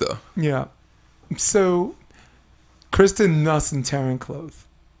lot of work though. Yeah. So, Kloth Nuss and Kloth,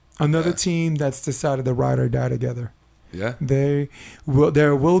 another team that's decided to ride or die together. Yeah. There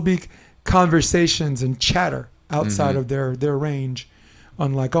will be conversations and chatter outside of their range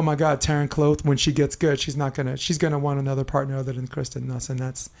on like, oh my God, Kloth, when she gets good, she's gonna want another partner other than Kloth Nuss, and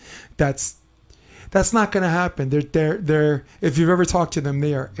that's not gonna happen. They're if you've ever talked to them,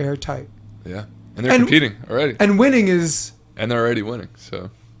 they are airtight. Yeah. And they're competing already. And winning is and they're already winning,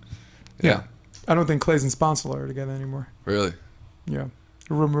 so yeah. I don't think Clay's and Sponsor are together anymore. Really? Yeah.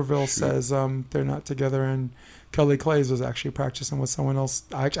 Rumorville says they're not together, and Kelly Clays was actually practicing with someone else.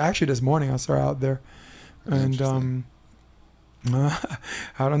 Actually, this morning I saw her out there, and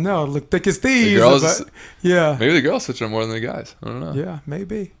I don't know. Look thick as thieves. Yeah. Maybe the girls switching more than the guys. I don't know. Yeah,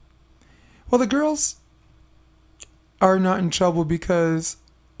 maybe. Well, the girls are not in trouble because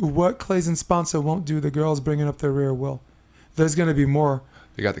what Clays and Sponsor won't do, the girls bringing up their rear will. There's going to be more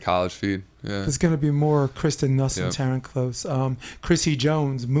They got the college feed. Yeah. There's going to be more Kristen Nuss and Yep. Taryn Close. Chrissy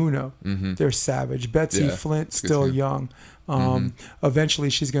Jones, Muno, they're savage. Betsy Yeah, Flint, it's a good still team. young.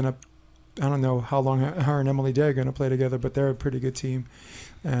 Eventually she's going to, I don't know how long her and Emily Day are going to play together, but they're a pretty good team.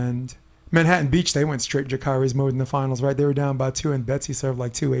 And Manhattan Beach, they went straight Jakari's mode in the finals, right? They were down by 2, and Betsy served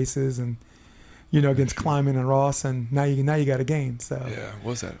like 2 aces, and against Kleiman and Ross, and now you got a game. So Yeah, what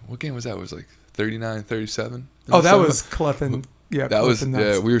was that? What game was that? It was like 39-37? oh, that was Kloth and That Kloth was, and Nuss.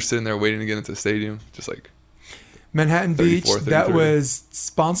 yeah, we were sitting there waiting to get into the stadium, just like Manhattan Beach, 34, that 33. was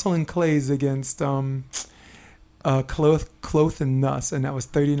Sponsel and Clays against Kloth and Nuss, and that was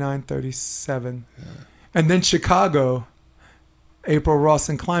 39-37. Yeah. And then Chicago, April Ross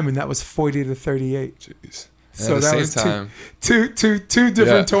and Kleiman, that was 40-38. Jeez. And So at the that same was time, two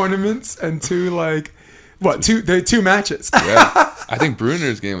different tournaments and two matches. yeah, I think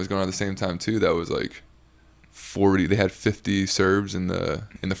Bruner's game was going on at the same time too. That was like 40. They had 50 serves in the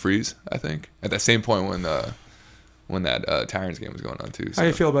freeze. I think at that same point when that Tyron's game was going on too. So How do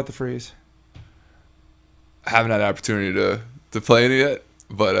you feel about the freeze? I haven't had an opportunity to play in it yet,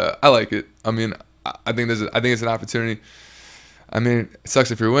 but I like it. I mean, I think it's an opportunity. I mean, it sucks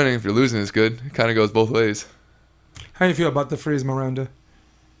if you're winning. If you're losing, it's good. It kind of goes both ways. How do you feel about the freeze, Miranda?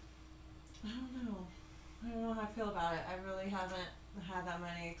 I don't know how I feel about it. I really haven't had that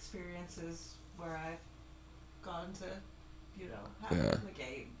many experiences where I've gone to, have Yeah. the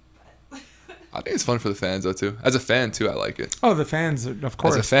game. But I think it's fun for the fans though too. As a fan too, I like it. Oh, the fans, of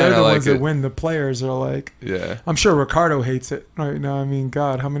course. fan, They're the I like ones that it. win. The players are like, Yeah. I'm sure Ricardo hates it right now. I mean,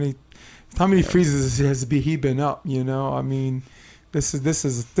 God, how many freezes has he been up? I mean, this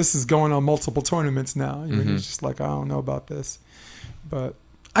is going on multiple tournaments now. He's just like, I don't know about this, but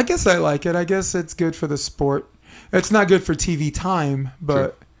I guess I like it. I guess it's good for the sport. It's not good for TV time,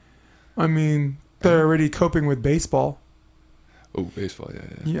 but I mean, they're already coping with baseball. Oh, baseball, yeah.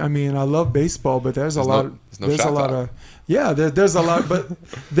 Yeah, I mean, I love baseball, but there's a lot but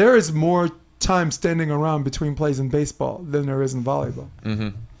there is more time standing around between plays in baseball than there is in volleyball. Mm-hmm.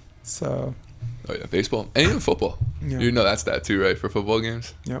 So, Oh yeah, baseball and even football. Yeah. That's that too, right? For football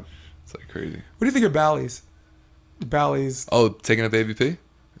games. yep. It's like crazy. What do you think of Bally's? Bally's. Oh, taking up AVP.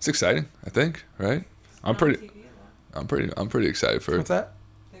 It's exciting. I think, right? I'm on pretty. TV a lot. I'm pretty excited for. What's that?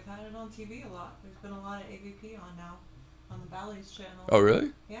 They've had it on TV a lot. There's been a lot of AVP on now, on the Bally's channel. Oh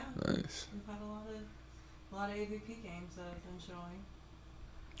really? Yeah. Nice. We've had a lot of AVP games that have been showing.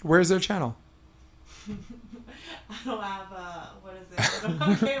 Where's their channel? I don't have what is it? I don't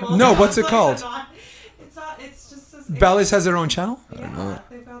have cable. No, what's it called? It's just this. Bally's has their own channel? Yeah,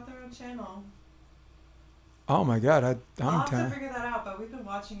 they've got their own channel. Oh my God, I'll I'm have to down. figure that out, but we've been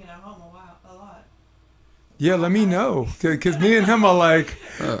watching it at home a lot. Yeah, let me know, because me and him are like,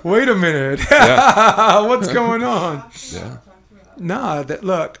 wait a minute, Yeah. what's going on? Yeah. Nah,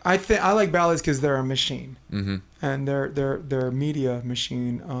 look, I like Bally's because they're a machine, Mm-hmm. and their media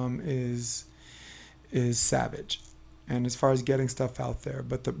machine is savage, and as far as getting stuff out there,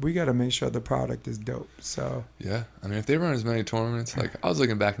 but we got to make sure the product is dope. So Yeah. I mean, if they run as many tournaments, like I was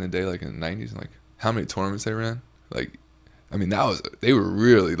looking back in the day, like in the '90s, and like how many tournaments they ran, like. I mean, they were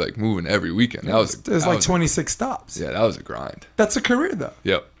really like moving every weekend. there's like 26 stops. Yeah, that was a grind. That's a career though.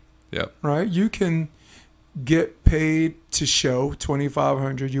 Yep. Right? You can get paid to show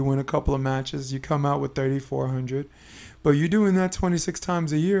 $2,500. You win a couple of matches. You come out with $3,400, but you're doing that 26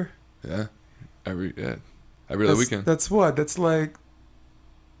 times a year. Yeah. Every other weekend. That's what. That's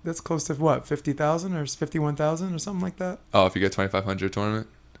close to what? 50,000 or 51,000 or something like that. Oh, if you get 2,500 tournament.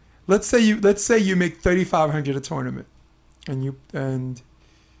 Let's say you make 3,500 a tournament, and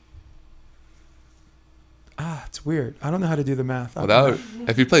it's weird. I don't know how to do the math. Well,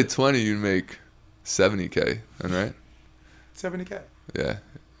 if you played 20, you'd make 70K, right? 70K. Yeah.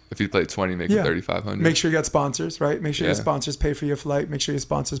 If you played 20, make Yeah. 3,500. Make sure you got sponsors, right? Make sure your Yeah. sponsors pay for your flight. Make sure your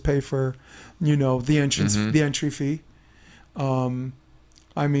sponsors pay for, the entrance, the entry fee.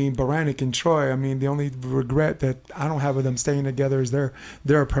 I mean, Baranek and Troy. I mean, the only regret that I don't have with them staying together is they're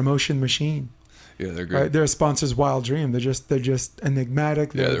a promotion machine. Yeah, they're great. Right? They're a sponsor's wild dream. They're just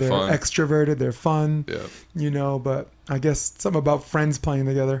enigmatic. Yeah, they're fun. Extroverted. They're fun. Yeah. But I guess something about friends playing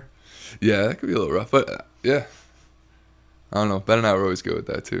together. Yeah, that could be a little rough, but yeah. I don't know. Ben and I were always good with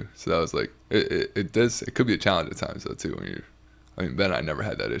that too. So that was like it could be a challenge at times though too Ben and I never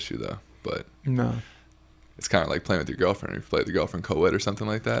had that issue though, but No. it's kind of like playing with your girlfriend. If you play with your girlfriend co-ed or something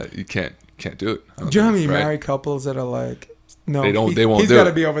like that, you can't do it. Do you know how many right? married couples that are like, no, They won't He's do got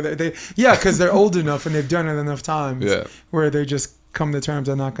to it. be over there. Because they're old enough and they've done it enough times. Yeah. Where they just come to terms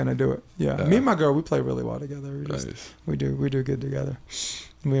they're not going to do it. Yeah. Me and my girl, we play really well together. Nice. We do good together.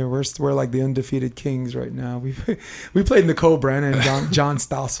 We're like the undefeated kings right now. We played Nicole Brandin and John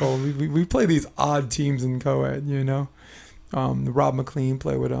Stossel. We play these odd teams in co-ed, you know. Rob McLean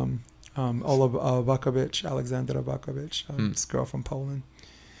played with Ola Vukovic, Alexandra Vukovic, this girl from Poland,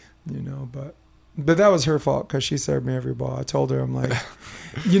 you know. But that was her fault because she served me every ball. I told her, I'm like,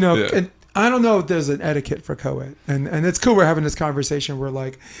 you know, and I don't know if there's an etiquette for co-ed. And it's cool we're having this conversation where,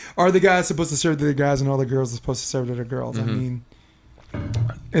 like, are the guys supposed to serve to the guys and all the girls are supposed to serve to the girls? I mean,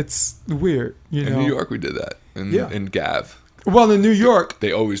 it's weird, you know. In New York, we did that. In Gav. Well, in New York.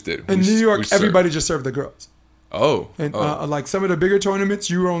 They always did. In New York, everybody just served the girls. Oh. And like some of the bigger tournaments,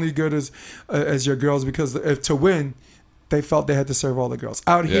 you were only good as your girls because if to win, they felt they had to serve all the girls.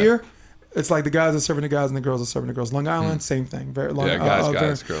 Out here, it's like the guys are serving the guys and the girls are serving the girls. Long Island, same thing. Very long.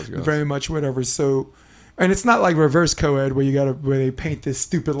 Guys, girls. Very much whatever. So, and it's not like reverse co-ed where they paint this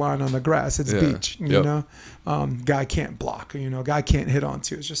stupid line on the grass. It's beach, you know. Guy can't block, you know. Guy can't hit on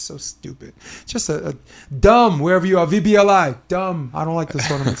two. It's just so stupid. Just a dumb wherever you are. VBLI, dumb. I don't like this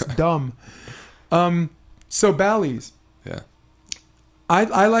tournament. It's dumb. So Bally's. Yeah.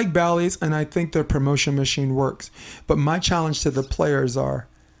 I like Bally's, and I think their promotion machine works. But my challenge to the players are,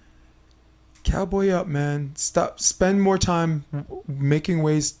 cowboy up, man. Spend more time making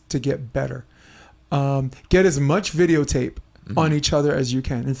ways to get better. Get as much videotape on each other as you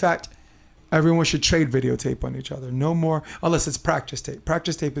can. In fact, everyone should trade videotape on each other. No more, unless it's practice tape.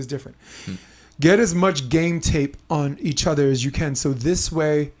 Practice tape is different. Get as much game tape on each other as you can. So this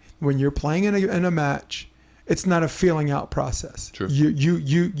way, when you're playing in a match, it's not a feeling out process. True. You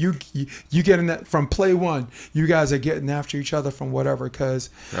get in that from play one. You guys are getting after each other from whatever. Because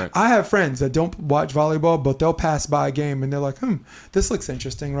I have friends that don't watch volleyball, but they'll pass by a game and they're like, this looks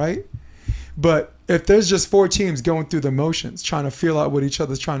interesting, right? But if there's just 4 teams going through the motions, trying to feel out what each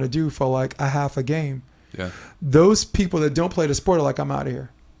other's trying to do for like a half a game, those people that don't play the sport are like, I'm out of here.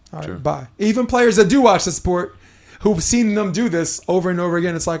 All right, bye. Even players that do watch the sport, who've seen them do this over and over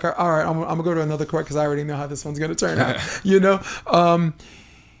again, it's like, all right, I'm going to go to another court because I already know how this one's going to turn out. You know?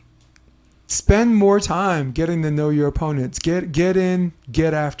 Spend more time getting to know your opponents. Get in,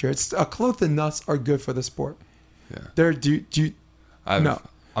 get after. Kloth and Nuss are good for the sport. Yeah.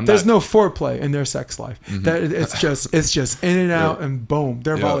 There's no foreplay in their sex life. It's just in and out and boom.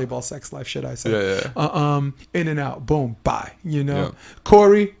 Their volleyball sex life, should I say. In and out, boom, bye. You know?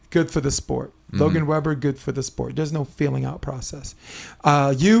 Cory, good for the sport. Logan Webber, good for the sport. There's no feeling out process.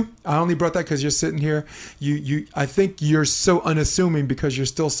 I only brought that because you're sitting here. I think you're so unassuming because you're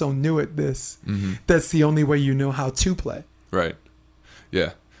still so new at this. That's the only way you know how to play. Right.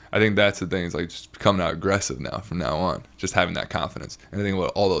 Yeah. I think that's the thing. It's like just becoming out aggressive now from now on. Just having that confidence. And I think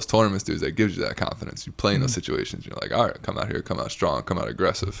what all those tournaments do is that gives you that confidence. You play in those situations. You're like, all right, come out here, come out strong, come out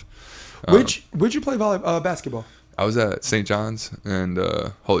aggressive. Where'd you play basketball? I was at St. John's and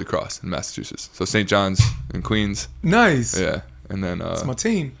Holy Cross in Massachusetts. So St. John's in Queens. Nice. Yeah. And then it's my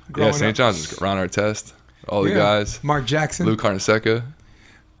team. St. John's was Ron Artest, all the guys. Mark Jackson. Lou Carnesecca.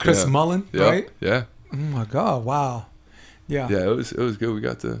 Chris Mullen, right? Yeah. Oh my God, wow. Yeah. Yeah, it was good. We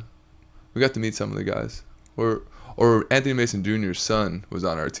got to meet some of the guys. Or Anthony Mason Jr.'s son was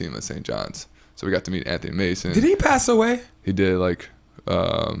on our team at St. John's. So we got to meet Anthony Mason. Did he pass away? He did,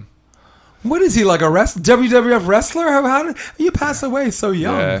 what is he, like a WWF wrestler? How did you pass away so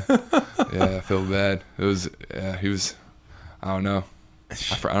young? Yeah, I feel bad. He was, I don't know.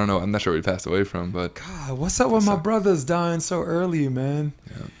 I don't know. I'm not sure where he passed away from, but. God, what's up with my brothers dying so early, man?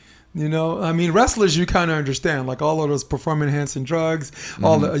 Yeah. You know, I mean, wrestlers, you kind of understand, like all of those performance-enhancing drugs,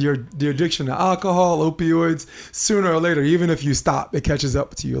 all the addiction to alcohol, opioids. Sooner or later, even if you stop, it catches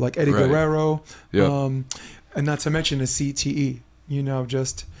up to you. Like Eddie Guerrero, and not to mention the CTE. You know,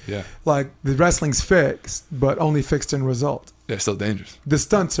 just like the wrestling's fixed, but only fixed in result. They're still dangerous. The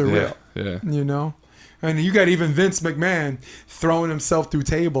stunts are real. Yeah. You know. And you got even Vince McMahon throwing himself through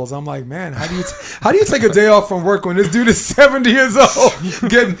tables. I'm like, man, how do you take a day off from work when this dude is 70 years old,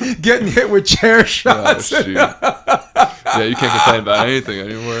 getting hit with chair shots? Oh, shoot. Yeah, you can't complain about anything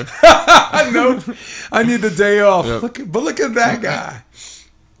anymore. Nope. I need the day off. Yep. Look at that guy.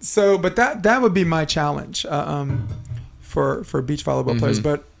 So, but that would be my challenge for beach volleyball players.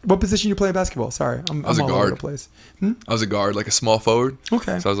 But what position you play in basketball? Sorry, I'm all guard. Over the place. I was a guard, like a small forward.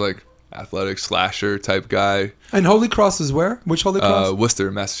 Okay. So I was like athletic slasher type guy. And Holy Cross is where? Which Holy Cross? Worcester,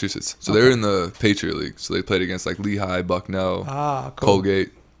 Massachusetts. So they're in the Patriot League. So they played against like Lehigh, Bucknell, cool.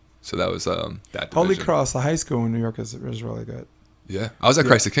 Colgate. So that was that division. Holy Cross, the high school in New York is really good. Yeah. I was at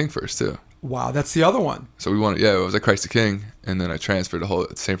Christ the King first too. Wow, that's the other one. So we won. Yeah, it was at Christ the King, and then I transferred to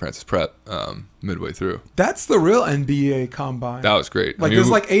St. Francis Prep midway through. That's the real NBA combine. That was great. Like there's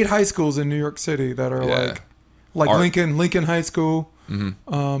like 8 high schools in New York City that are like Lincoln High School.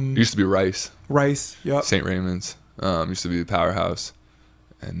 Mm-hmm. Used to be Rice. Yep. St. Raymond's used to be the powerhouse,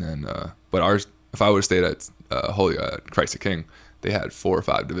 and then but ours. If I would have stayed at Christ the King, they had 4 or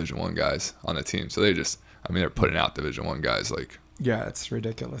 5 Division I guys on the team. So they're putting out Division I guys like. Yeah, it's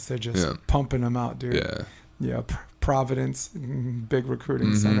ridiculous. They're just pumping them out, dude. Yeah. Yeah, Providence, big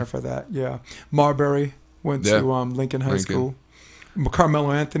recruiting center for that. Yeah. Marbury went to Lincoln High School.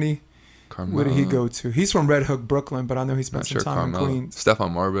 Carmelo Anthony. Where did he go to? He's from Red Hook, Brooklyn, but I know he spent some time in Queens.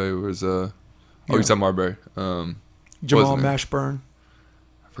 Stephon Marbury was you said Marbury. Jamal Mashburn.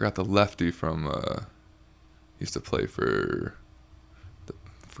 I forgot the lefty from used to play for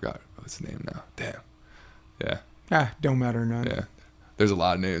forgot what's his name now. Damn. Yeah. Don't matter none. Yeah. There's a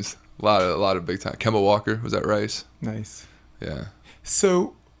lot of names. A lot of big time. Kemba Walker was at Rice. Nice. Yeah.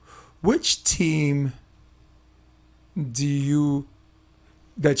 So, which team that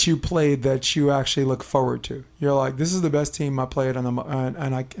you played that you actually look forward to? You're like, this is the best team I played,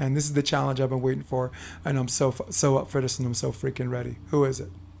 and this is the challenge I've been waiting for, and I'm so up for this, and I'm so freaking ready. Who is it?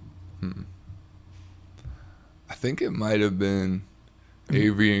 I think it might have been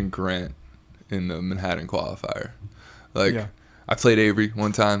Avery and Grant in the Manhattan qualifier. I played Avery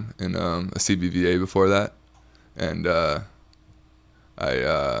one time in a CBVA before that, and I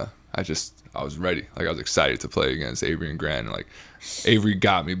was ready. Like, I was excited to play against Avery and Grant, and like Avery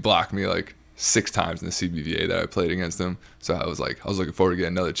blocked me like 6 times in the CBVA that I played against him. So I was looking forward to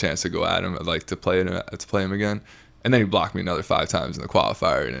getting another chance to go at him. I'd like to play him again. And then he blocked me another 5 times in the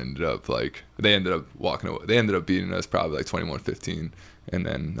qualifier, and they ended up walking away. They ended up beating us probably like 21-15. And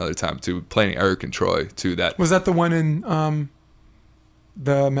then another time too, playing Eric and Troy too. Was that the one in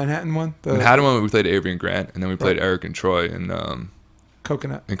the Manhattan one? The Manhattan one, we played Avery and Grant, and then we played Eric and Troy in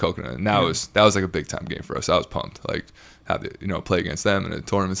Coconut. And that was like a big time game for us. I was pumped, like have to play against them in a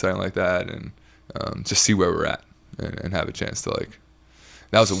tournament setting like that, and just see where we're at and have a chance to like.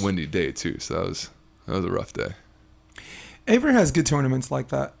 That was a windy day too, so that was a rough day. Avery has good tournaments like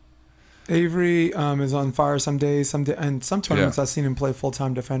that. Avery is on fire some days, and some tournaments I've seen him play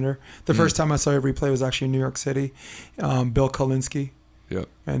full-time defender. The first time I saw Avery play was actually in New York City. Bill Kolinsky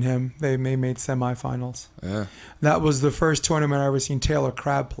and him, they made semifinals. Yeah, that was the first tournament I ever seen Taylor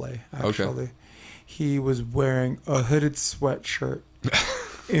Crabb play. Actually, he was wearing a hooded sweatshirt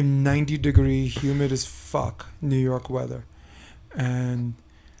in 90-degree, humid as fuck New York weather, and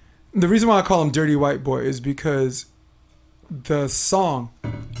the reason why I call him Dirty White Boy is because the song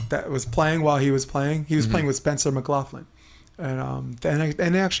that was playing while he was playing playing with Spencer McLaughlin, and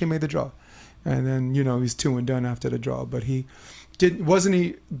they actually made the draw, and then he's 2 and done after the draw, but he wasn't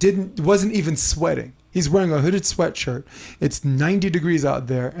even sweating. He's wearing a hooded sweatshirt. It's 90 degrees out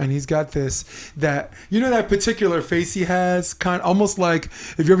there, and he's got that particular face he has, kind of almost like,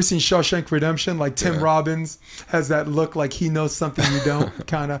 if you ever seen Shawshank Redemption, like Tim Robbins has that look, like he knows something you don't,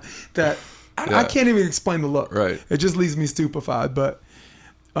 kind of that. I can't even explain the look. Right. It just leaves me stupefied. But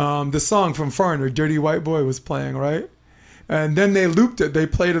the song from Foreigner, Dirty White Boy, was playing, right? And then they looped it. They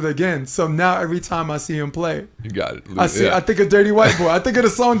played it again. So now every time I see him play, you got it. I think of Dirty White Boy. I think of the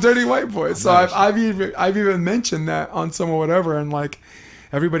song Dirty White Boy. So nice. I've even mentioned that on some or whatever, and like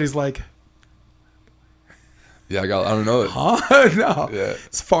everybody's like, yeah, I don't know it. Huh? No,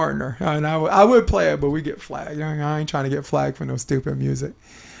 it's Foreigner, and I would play it, but we get flagged. I ain't trying to get flagged for no stupid music.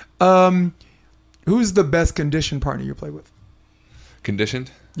 Who's the best conditioned partner you play with? Conditioned?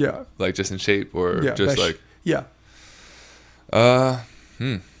 Yeah. Like just in shape, or just like? Yeah. Not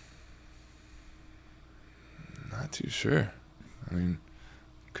too sure. I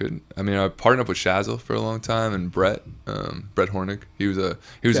partnered up with Shazzle for a long time, and Brett Hornick. He was a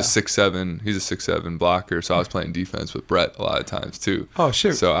 6'7". He's a 6'7" blocker, so I was playing defense with Brett a lot of times too. Oh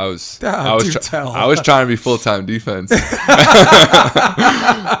shoot! So I was trying to be full-time defense.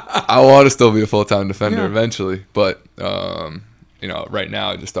 I want to still be a full-time defender eventually, but right now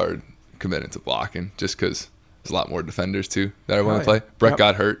I just started committing to blocking just because there's a lot more defenders too that I want to play. Brett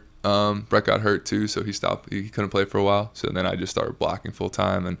got hurt. Brett got hurt too, so he stopped. He couldn't play for a while. So then I just started blocking full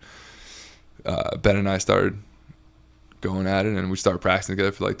time, and Ben and I started going at it, and we started practicing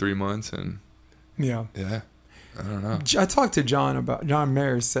together for like 3 months. And I don't know. I talked to John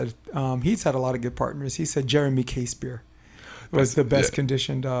Mayers. Said he's had a lot of good partners. He said Jeremy Casebeer was the best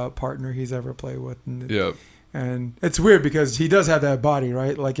conditioned partner he's ever played with. And it's weird because he does have that body,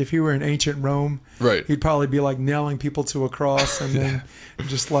 right? Like if he were in ancient Rome, he'd probably be like nailing people to a cross and then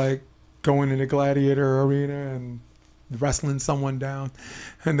just like going in a gladiator arena and wrestling someone down,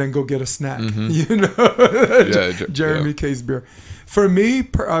 and then go get a snack. Jeremy K's beer. For me,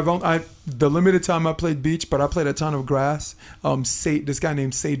 the limited time I played beach, but I played a ton of grass. This guy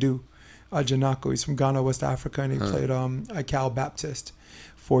named Seydou Janako, he's from Ghana, West Africa, and he played at Cal Baptist,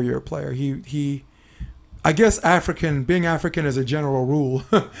 4-year player. He I guess being African as a general rule,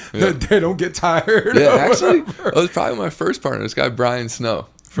 they don't get tired. Yeah, actually, that was probably my first partner. This guy, Brian Snow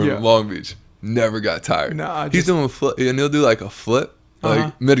from Long Beach, never got tired. Nah, he's doing a flip, and he'll do like a flip,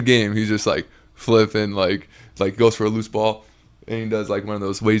 like mid-game. He's just like flipping, like goes for a loose ball, and he does like one of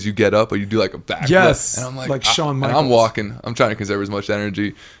those ways you get up, or you do like a back yes, flip. And I'm like Shawn Michaels. And I'm walking. I'm trying to conserve as much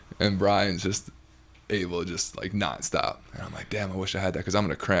energy, and Brian's just able to just like not stop, and I'm like, damn, I wish I had that, because I'm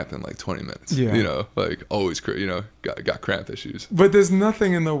gonna cramp in like 20 minutes. Like always, got cramp issues. But there's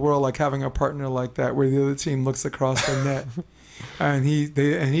nothing in the world like having a partner like that, where the other team looks across the net, and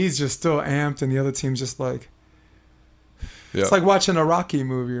he's just still amped, and the other team's just like, it's like watching a Rocky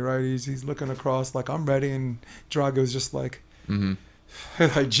movie, right? He's looking across like, I'm ready, and Drago's just like,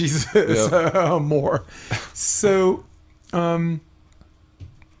 like Jesus, more. So,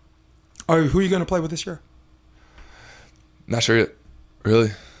 who are you going to play with this year? Not sure yet.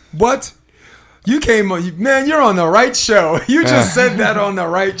 Really? What? You came on, man, you're on the right show. You just said that on the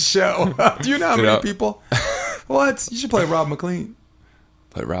right show. Do you know how many people? What? You should play Rob McLean.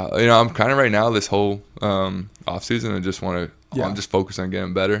 Play Rob. I'm kind of right now, this whole off season, I just want to, I'm just focused on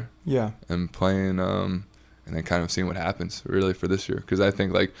getting better. Yeah. And playing, and then kind of seeing what happens really for this year. Because I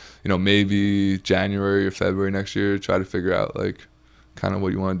think like, maybe January or February next year, try to figure out like, kind of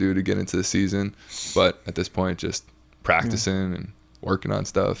what you want to do to get into the season, but at this point just practicing and working on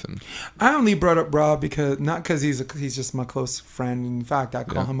stuff. And I only brought up Rob because he's just my close friend. In fact, I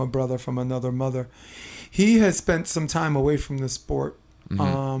call him a brother from another mother. He has spent some time away from the sport.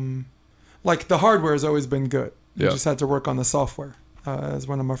 Like the hardware has always been good. You just had to work on the software, as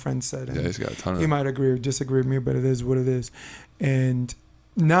one of my friends said. And he's got a ton of. He might agree or disagree with me, but it is what it is. And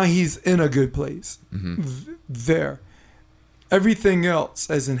now he's in a good place there. Everything else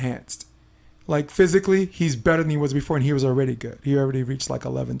is enhanced. Like physically, he's better than he was before, and he was already good. He already reached like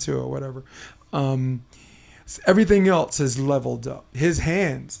 11-2 or whatever. Everything else is leveled up. His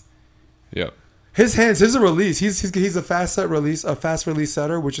hands. Yeah. His a release. He's a fast release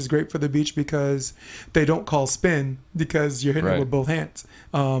setter, which is great for the beach because they don't call spin because you're hitting it with both hands.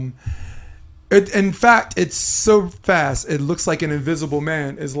 In fact, it's so fast. It looks like an invisible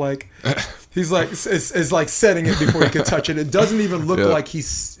man is like, he's like, is like setting it before he can touch it. It doesn't even look like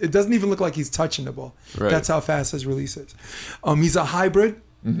he's touching the ball. Right. That's how fast his release is. He's a hybrid.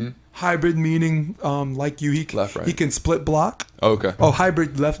 Hybrid meaning, like you, he can split block. Oh, okay. Oh,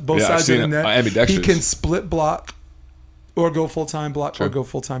 hybrid left both sides of the net. He can split block, or go full time block, or go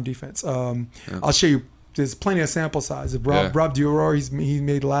full time defense. I'll show you. There's plenty of sample size. Rob Duror, he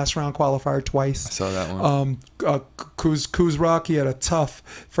made last round qualifier twice. I saw that one. Kuzrock, he had a tough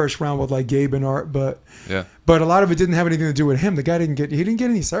first round with like Gabe and Art, but a lot of it didn't have anything to do with him. The guy didn't get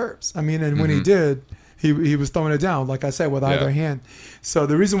any serves. I mean, and when he did, he was throwing it down, like I said, with either hand. So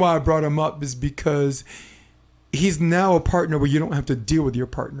the reason why I brought him up is because he's now a partner where you don't have to deal with your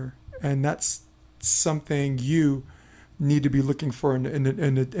partner, and that's something you need to be looking for in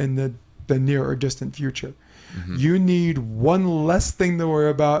the near or distant future. You need one less thing to worry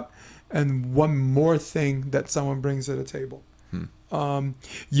about and one more thing that someone brings to the table.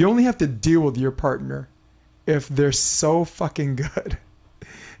 You only have to deal with your partner if they're so fucking good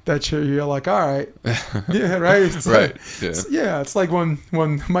that you're like, all right. Yeah, right? It's right. It's like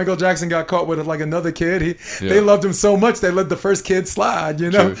when Michael Jackson got caught with like another kid. They loved him so much they let the first kid slide,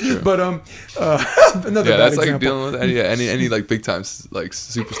 True. But another bad that's example. like dealing with any like big time like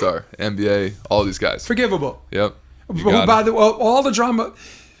superstar, NBA, all these guys. Forgivable. Yep. All the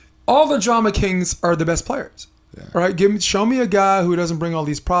drama kings are the best players. Yeah. Right? Show me a guy who doesn't bring all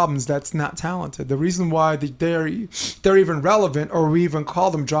these problems that's not talented. The reason why they're even relevant, or we even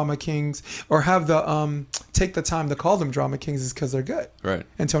call them drama kings, or have the take the time to call them drama kings, is because they're good. Right.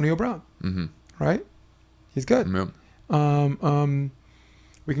 Antonio Brown. Right? He's good. Yep.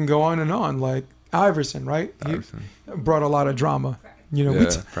 We can go on and on. Like Iverson, right? Iverson. He brought a lot of drama.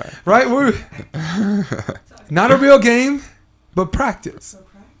 Right? We're not a real game, but practice.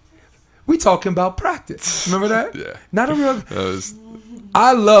 We talking about practice. Remember that? Yeah. Not a real.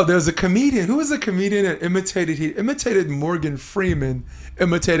 There's a comedian. Who was a comedian that imitated Morgan Freeman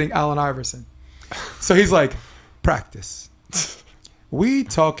imitating Allen Iverson. So he's like, practice. We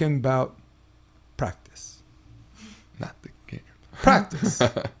talking about practice. Not the game. Practice.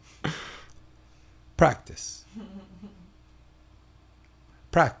 Practice.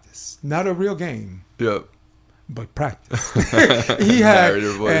 Practice. Not a real game. Yep. but practice. He had,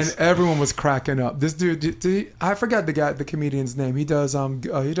 Narrative voice. and everyone was cracking up. This dude, I forgot the comedian's name. He does a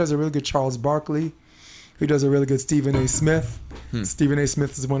really good Charles Barkley. He does a really good Stephen A. Smith. Stephen A.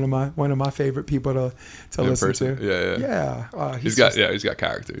 Smith is one of my favorite people to listen to. Yeah. He's got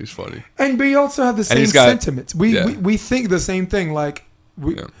character. He's funny. And we also have the same sentiments. We think the same thing. Like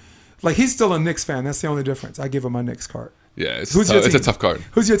he's still a Knicks fan. That's the only difference. I give him my Knicks card. Yeah, it's a tough card.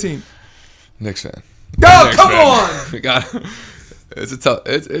 Who's your team? Knicks fan. Oh, come on! We got. It's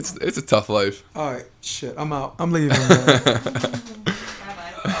a tough life. All right, shit. I'm out. I'm leaving.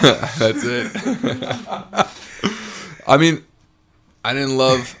 That's it. I mean, I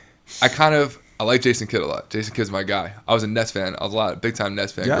like Jason Kidd a lot. Jason Kidd's my guy. I was a Nets fan. I was a big time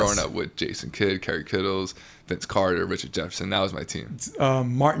Nets fan growing up with Jason Kidd, Kerry Kittles, Vince Carter, Richard Jefferson. That was my team.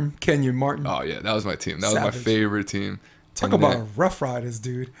 Kenyon Martin. Oh yeah, that was my team. That was my favorite team. Talk about Rough Riders,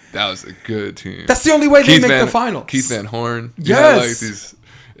 dude. That was a good team. That's the only way they make the finals. Keith Van Horn. Yes.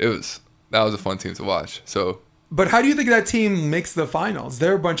 That was a fun team to watch. So. But how do you think that team makes the finals?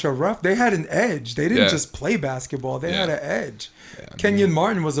 They're a bunch of rough. They had an edge. They didn't just play basketball. They had an edge. Yeah, Kenyon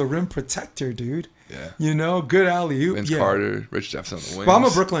Martin was a rim protector, dude. Yeah. Good alley-oop. Vince Carter, Rich Jefferson on the wings. Well, I'm a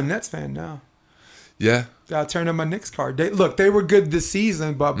Brooklyn Nets fan now. Yeah. I turned on my Knicks card. They were good this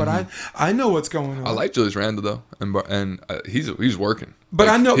season, but I know what's going on. I like Julius Randle though, and he's working. But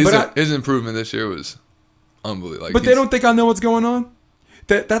I know, his improvement this year was unbelievable. But they don't think I know what's going on.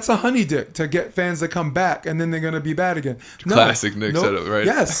 That's a honey dip to get fans to come back, and then they're going to be bad again. No, classic Knicks setup, right?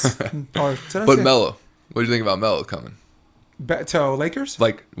 Yes. But Melo, what do you think about Melo coming? To Lakers?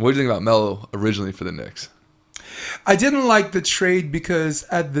 Like, what do you think about Melo originally for the Knicks? I didn't like the trade because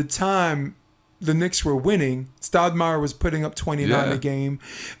at the time the Knicks were winning. Stoudemire was putting up 29 a game,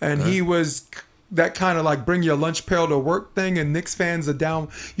 and he was that kind of like bring your lunch pail to work thing, and Knicks fans are down.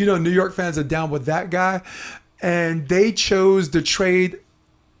 New York fans are down with that guy, and they chose to trade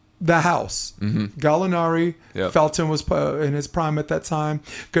the house. Gallinari, Felton was in his prime at that time.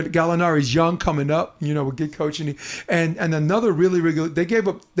 Gallinari's young, coming up, with good coaching. And another really good, they gave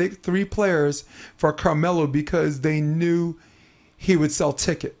up 3 players for Carmelo because they knew he would sell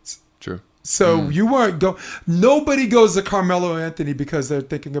tickets. True. So you weren't nobody goes to Carmelo Anthony because they're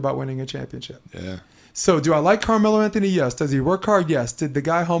thinking about winning a championship. Yeah. So do I like Carmelo Anthony? Yes. Does he work hard? Yes. Did the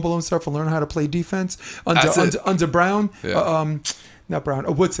guy humble himself and learn how to play defense under Brown? Yeah. Not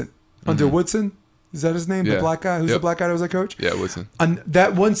Brown. Woodson. Under Woodson. Is that his name? The black guy? Who's the black guy that was a coach? Yeah, Woodson. And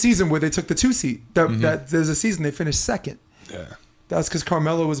that one season where they took the 2 seed, that there's a season they finished second. Yeah. That's because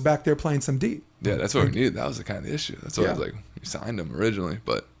Carmelo was back there playing some D. Yeah, that's what we needed. That was the kind of issue. That's what I was like, you signed him originally,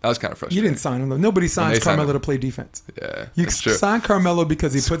 but that was kind of frustrating. You didn't sign him though. Nobody signs Carmelo to play defense. Yeah, you sign Carmelo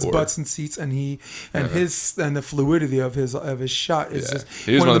because he puts butts in seats, and the fluidity of his shot is just.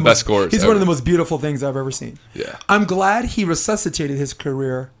 He was one of the best scorers. He's one of the most beautiful things I've ever seen. Yeah, I'm glad he resuscitated his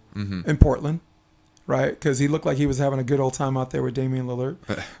career in Portland, right? Because he looked like he was having a good old time out there with Damian Lillard,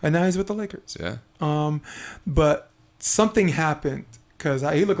 and now he's with the Lakers. Yeah. But something happened. Because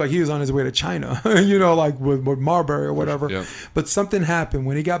he looked like he was on his way to China, like with Marbury or whatever. Yep. But something happened.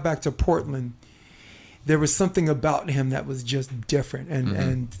 When he got back to Portland, there was something about him that was just different.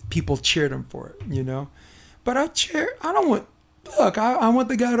 And people cheered him for it, But I want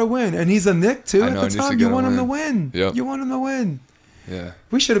the guy to win. And he's a Knick, too. At the time, you want him to win. Yep. You want him to win. Yeah.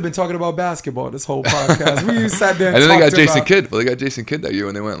 We should have been talking about basketball this whole podcast. We sat there and then talked they got Jason Kidd. Well, they got Jason Kidd that year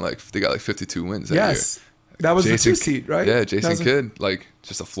when they went they got 52 wins that year. That was the 2 seed, right? Yeah, Jason Kidd,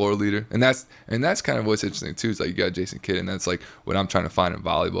 just a floor leader, and that's kind of what's interesting too. Is you got Jason Kidd, and that's what I'm trying to find in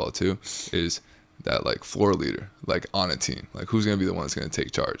volleyball too, is that floor leader, on a team, who's gonna be the one that's gonna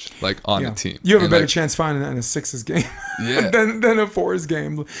take charge, on a team. You have a better chance finding that in a sixes game, yeah, than a fours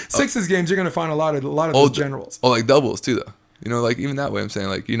game. Sixes games, you're gonna find a lot of those generals. Oh, doubles too, though. Even that way, I'm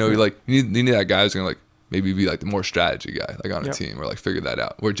saying, you need that guy who's gonna maybe be the more strategy guy, on a team, or figure that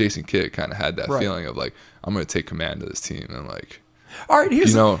out. Where Jason Kidd kind of had that feeling of I'm going to take command of this team, and all right,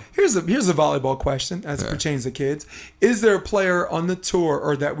 here's a volleyball question as it pertains to kids. Is there a player on the tour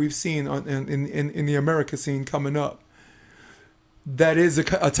or that we've seen in the America scene coming up that is a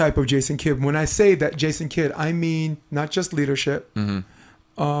type of Jason Kidd? When I say that Jason Kidd, I mean not just leadership.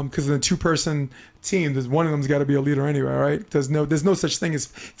 Because in a 2-person team, one of them's got to be a leader anyway, right? There's no such thing as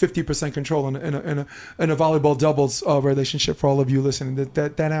 50% control in a volleyball doubles relationship. For all of you listening,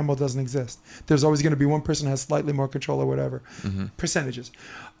 that animal doesn't exist. There's always going to be one person who has slightly more control or whatever percentages.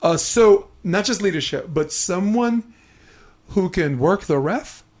 So not just leadership, but someone who can work the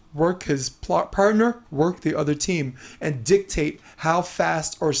ref, work his partner, work the other team, and dictate how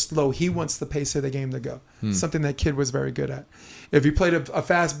fast or slow he wants the pace of the game to go. Something that Kidd was very good at. If he played a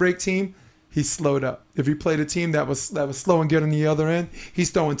fast break team, he slowed up. If he played a team that was slow and good on the other end, he's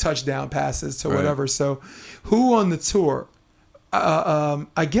throwing touchdown passes to whatever. So, who on the tour?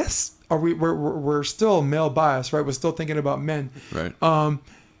 I guess we're still male biased, right? We're still thinking about men, Right.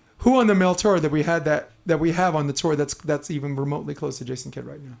 Who on the male tour that we had that we have on the tour that's even remotely close to Jason Kidd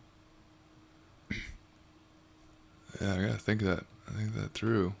right now? Yeah, I gotta think that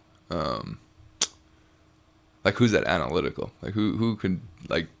through. Like who's that analytical? Like who can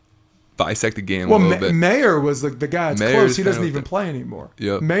like bisect the game a little bit? Mayer was the guy. It's Mayer's close. He doesn't kind of even play anymore.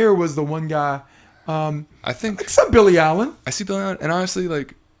 Yep. Mayer was the one guy. I think Like some Billy Allen. I see Billy Allen, and honestly,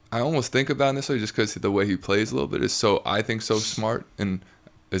 like I almost think about it this way just because the way he plays a little bit is so smart and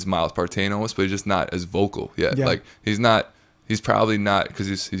is Miles Partain almost, but he's just not as vocal yet. Yeah. Like he's probably not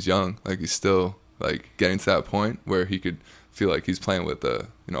because he's young. Like he's still like getting to that point where he could feel like he's playing with a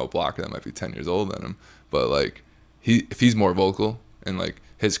blocker that might be 10 years older than him. But like if he's more vocal and like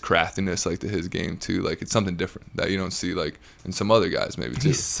his craftiness like to his game too, like it's something different that you don't see like in some other guys maybe too.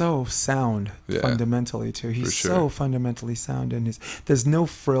 He's so sound fundamentally too. He's so fundamentally sound in there's no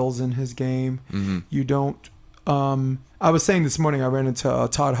frills in his game. Mm-hmm. You don't I was saying this morning I ran into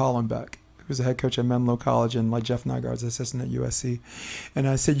Todd Hollenbeck, who's the head coach at Menlo College, and like Jeff Nygaard's assistant at USC. And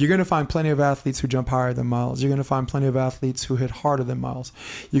I said, you're going to find plenty of athletes who jump higher than Miles. You're going to find plenty of athletes who hit harder than Miles.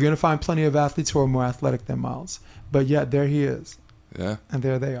 You're going to find plenty of athletes who are more athletic than Miles. But yet there he is. Yeah. And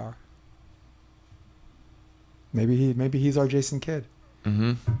there they are. Maybe he's our Jason Kidd.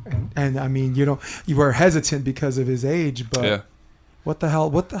 Mm-hmm. And I mean, you were hesitant because of his age, but Yeah. what the hell?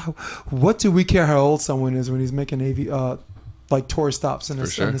 What do we care how old someone is when he's making like tour stops in the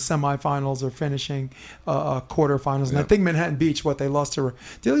semifinals or finishing quarterfinals? And I think Manhattan Beach, they lost to,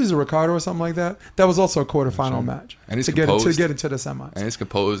 did they lose to Ricardo or something like that? That was also a quarterfinal match. And he's to get into the semis. And he's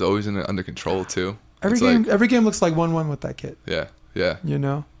composed, always under control too. Every game looks like 1-1 with that kid. Yeah, yeah.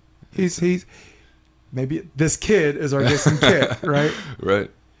 He's maybe this kid is our Jason Kidd, right? Right.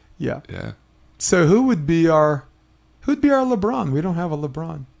 Yeah. Yeah. So who'd be our LeBron? We don't have a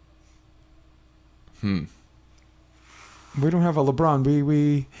LeBron. We don't have a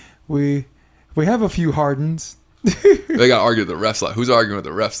LeBron. We have a few Hardens. They got to argue with the refs. Like, who's arguing with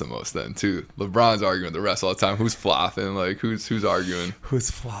the refs the most then too? LeBron's arguing with the refs all the time. Who's flopping? Like who's arguing? Who's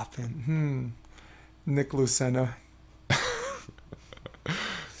flopping? Nick Lucena.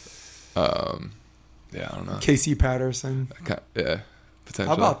 Yeah, I don't know. Casey Patterson. Yeah,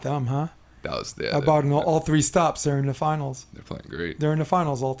 potential. How about them, huh? That was How about all three stops? They're in the finals. They're playing great. They're in the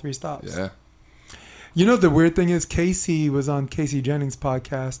finals, all three stops. Yeah. The weird thing is Casey was on Casey Jennings'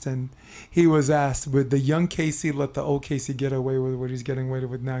 podcast, and he was asked, would the young Casey let the old Casey get away with what he's getting away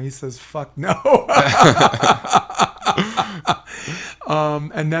with now? He says, fuck no.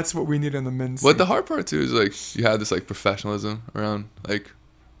 And that's what we need in the men's What the hard part too is like you have this like professionalism around like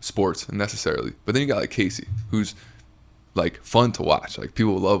sports necessarily, but then you got like Casey, who's like fun to watch. Like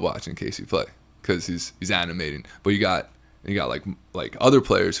people love watching Casey play because he's animating. But you got like other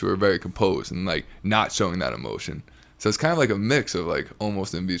players who are very composed and like not showing that emotion. So it's kind of like a mix of like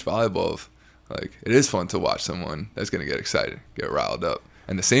almost in beach volleyball. Of, like it is fun to watch someone that's gonna get excited, get riled up.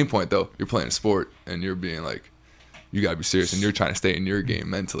 And the same point though, you're playing a sport and you're being like, you gotta be serious and you're trying to stay in your game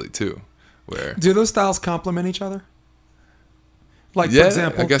mentally too. Where do those styles complement each other? Like yeah, for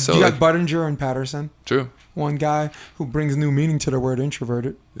example, I guess so. You got Budinger and Patterson. True. One guy who brings new meaning to the word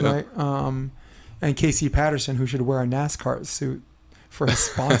introverted, right? And Casey Patterson, who should wear a NASCAR suit for his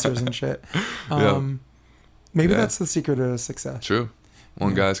sponsors and shit. Maybe that's the secret of success. True.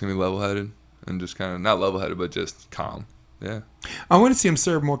 One guy's gonna be level-headed and just kind of not level-headed, but just calm. Yeah. I want to see him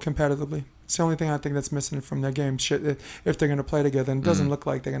serve more competitively. It's the only thing I think that's missing from their game. Shit, if they're gonna play together, and it doesn't look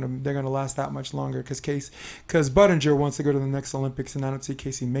like they're gonna last that much longer because Budinger wants to go to the next Olympics, and I don't see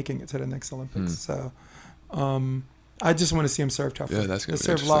Casey making it to the next Olympics. So, I just want to see him serve tougher. Yeah, that's gonna be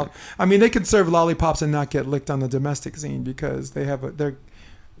interesting. I mean, they can serve lollipops and not get licked on the domestic scene because they have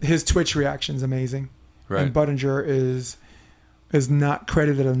his Twitch reaction's amazing, right. And Budinger is not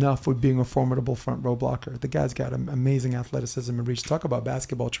credited enough with being a formidable front row blocker. The guy's got amazing athleticism and reach. Talk about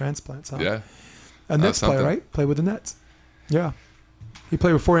basketball transplants, huh? Yeah. A Nets player, right? Play with the Nets. Yeah. He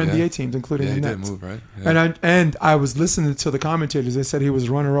played with 4 NBA teams, including the Nets. Yeah, he did move, right? Yeah. And I was listening to the commentators. They said he was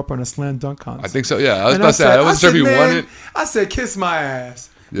runner-up on a slam dunk contest. I think so, yeah. I was about to say, I wasn't sure if he won it. I said, kiss my ass.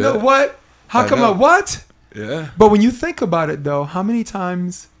 Yeah. You know what? How come what? Yeah. But when you think about it, though, how many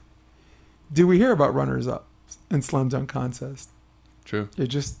times do we hear about runners-up in slam dunk contests? True.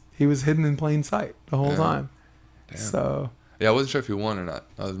 He was hidden in plain sight the whole time. Damn. So yeah, I wasn't sure if he won or not.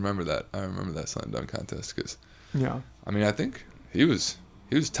 I remember that slam dunk contest because I mean I think he was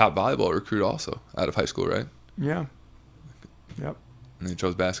top volleyball recruit also out of high school, right? Yeah. Yep. And he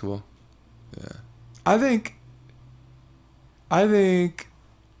chose basketball. Yeah. I think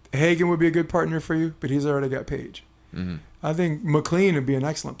Hagan would be a good partner for you, but he's already got Paige. Mm-hmm. I think McLean would be an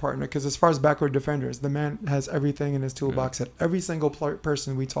excellent partner because as far as backward defenders, the man has everything in his toolbox that every single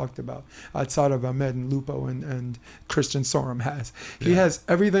person we talked about outside of Ahmed and Lupo and Christian Sorum has. He has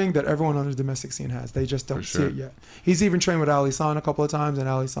everything that everyone on the domestic scene has. They just don't see it yet. He's even trained with Ali San a couple of times, and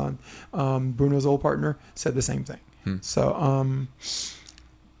Ali San, Bruno's old partner, said the same thing. So,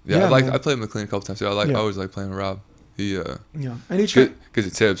 I played McLean a couple times too. I always like playing with Rob. And he because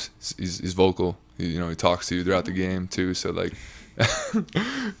it's Tibbs. He's vocal. He talks to you throughout the game too. So like, is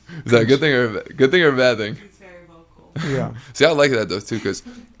that a good thing or a bad thing? He's very vocal. Yeah. See, I like that though too, because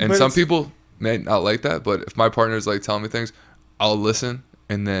But some people may not like that, but if my partner's like telling me things, I'll listen,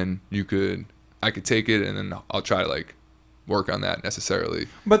 and then I could take it, and then I'll try to like work on that necessarily.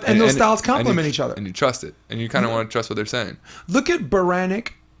 But those styles complement each other, and you trust it, and you kind of want to trust what they're saying. Look at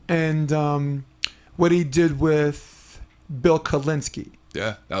Baranek and what he did with Bill Kalinsky.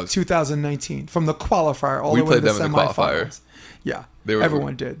 Yeah, that was 2019 from the qualifier all we the way to played the them in the qualifier. semifinals. Yeah,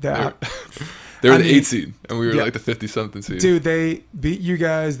 everyone did that. They were the 8th seed, and we were like the 50-something seed. Dude, they beat you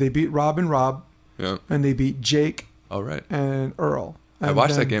guys. They beat Rob and Rob. Yeah. And they beat Jake. All right. And Earl. And I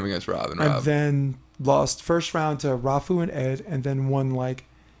watched that game against Rob and Rob. And then lost first round to Rafu and Ed, and then won like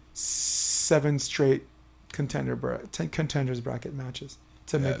 7 straight contenders bracket matches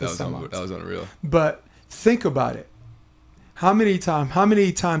to make the semis. That was unreal. But think about it. How many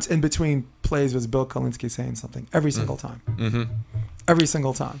times in between plays was Bill Kalinsky saying something? Every single time. Mm-hmm. Every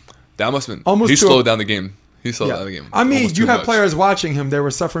single time. That must have been. He slowed down the game. Down the game. I mean, you have players watching him. They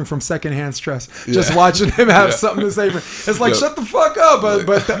were suffering from secondhand stress. Just watching him have something to say. It's like, shut the fuck up.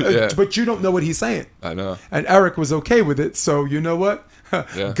 But you don't know what he's saying. I know. And Eric was okay with it. So you know what?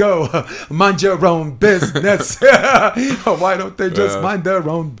 Go mind your own business. Why don't they just mind their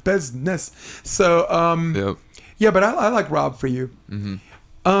own business? So, yeah, but I like Rob for you.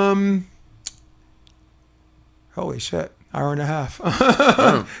 Mm-hmm. Holy shit. Hour and a half.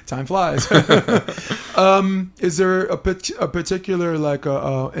 Time flies. Is there a particular like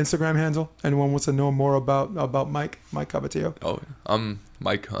Instagram handle? Anyone wants to know more about Mike Cavataio? Oh, I'm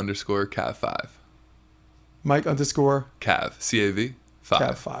Mike_Cav5. Mike_Cav. CAV 5.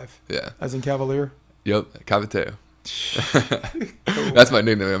 Cav 5. Yeah. As in Cavalier. Yep. Cavataio. That's my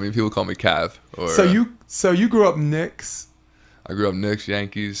nickname. I mean, people call me Cav. So you grew up Knicks. I grew up Knicks,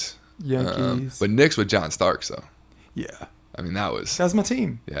 Yankees. But Knicks with John Starks though. Yeah. I mean, that's my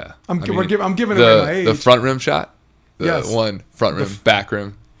team. Yeah. I'm giving away my age. The front rim shot. One front rim, back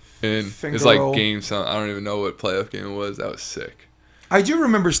rim. And it's like game some. I don't even know what playoff game it was. That was sick. I do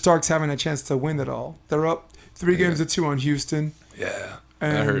remember Starks having a chance to win it all. They're up 3-2 on Houston. Yeah.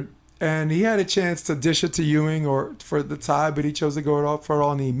 And he had a chance to dish it to Ewing or for the tie, but he chose to go for it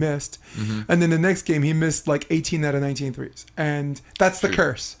all and he missed. Mm-hmm. And then the next game, he missed like 18 out of 19 threes. And that's the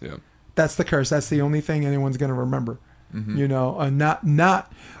curse. Yeah. That's the curse. That's the only thing anyone's going to remember. Mm-hmm.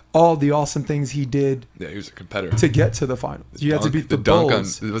 Not all the awesome things he did. Yeah, he was a competitor. To get to the finals. You had to beat the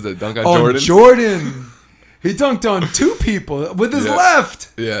Bulls. Was it a dunk on Jordan? Jordan. He dunked on 2 people with his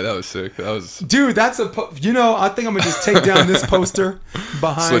left. Yeah, that was sick. Dude, that's I think I'm going to just take down this poster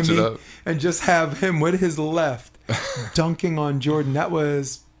behind me and just have him with his left dunking on Jordan. That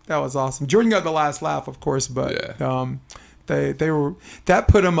was awesome. Jordan got the last laugh, of course, but they were that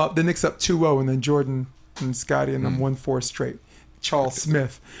put him up. The Knicks up 2-0, and then Jordan and Scotty and them won 4 straight. Charles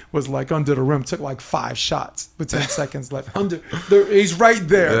Smith was like under the rim, took like 5 shots with 10 seconds left. He's right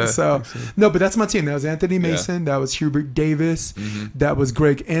there. No, but that's my team. That was Anthony Mason. That was Hubert Davis. Mm-hmm. That was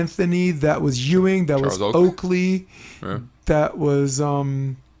Greg Anthony. That was Ewing. That was Oakley. Yeah. That was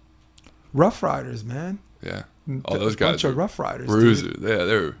Rough Riders, man. Yeah. All those guys. Bunch of Rough Riders. Bruisers. Dude. Yeah,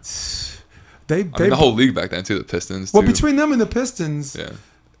 they were. The whole league back then too. The Pistons. Well, between them and the Pistons,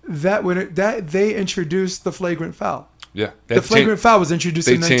 they introduced the flagrant foul. Yeah, the flagrant foul was introduced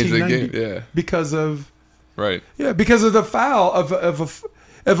in 1990. The game. Yeah, because of because of the foul of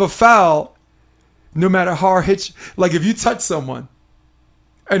a foul. No matter how hard hit, like if you touch someone,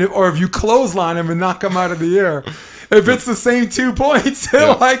 or if you clothesline him and knock him out of the air, if it's the same 2 points,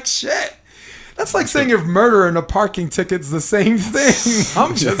 they're like shit. That's like saying if murder and a parking ticket's the same thing.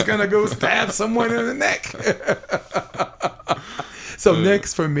 I'm just gonna go stab someone in the neck. So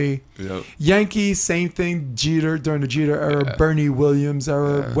Knicks for me. Yep. Yankees, same thing. Jeter during the Jeter era, Bernie Williams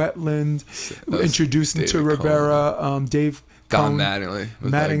era, Wetland, introducing to Rivera, Dave Don Mattingly.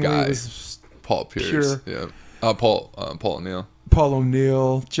 Mattingly was Paul Pierce. Pure. Yeah. Paul O'Neill. Paul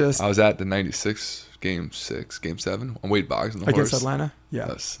O'Neill. I was at the '96 Game 6, Game 7 on Wade Boggs on the Against horse. Atlanta? Yeah.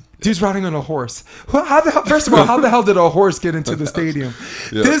 Yes. Dude's riding on a horse. How the hell, first of all, how the hell did a horse get into the stadium?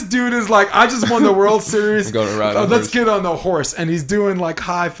 Yeah. This dude is like, I just won the World Series. I'm gonna ride on a Let's horse. get on the horse. And he's doing like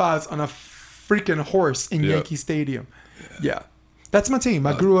high fives on a freaking horse in Yeah. Yankee Stadium. Yeah. That's my team.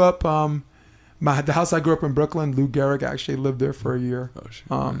 I grew up, the house I grew up in Brooklyn, Lou Gehrig actually lived there for a year. Oh,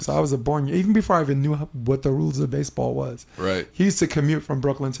 shit. Nice. So I was even before I even knew what the rules of baseball was. Right. He used to commute from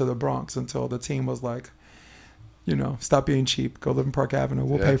Brooklyn to the Bronx until the team was like, stop being cheap. Go live in Park Avenue.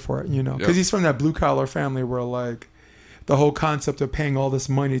 We'll pay for it, Because he's from that blue-collar family where, like, the whole concept of paying all this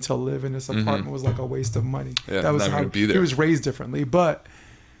money to live in this apartment was like a waste of money. Yeah, that was not how gonna be there. he was raised differently. But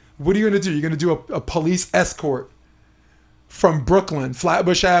what are you going to do? You're going to do a police escort from Brooklyn,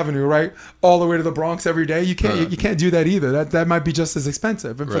 Flatbush Avenue, right, all the way to the Bronx every day? You can't do that either. That might be just as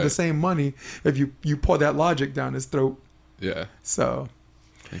expensive. And for the same money, if you pour that logic down his throat. Yeah. So,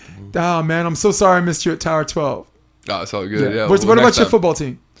 oh, man, I'm so sorry I missed you at Tower 12. Oh, it's all good. Yeah. What about your football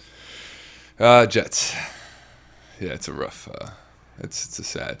team? Jets. Yeah, it's a rough.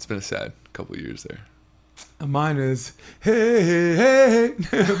 It's been a sad couple of years there. Mine is hey,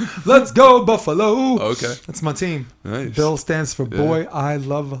 let's go Buffalo. Okay. That's my team. Nice. Bill stands for Boy I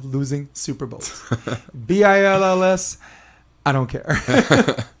Love Losing Super Bowls. BILLS. I don't care.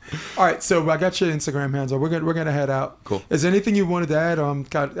 All right, so I got your Instagram handle. We're gonna head out. Cool. Is there anything you wanted to add?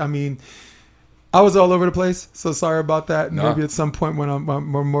 I was all over the place, so sorry about that. No. Maybe at some point when I'm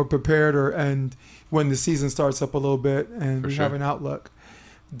more prepared, and when the season starts up a little bit and we have an outlook,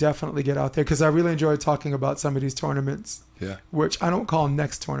 definitely get out there, because I really enjoy talking about some of these tournaments. Yeah. Which I don't call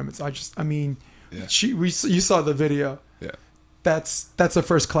next tournaments. Yeah. You saw the video. Yeah. That's a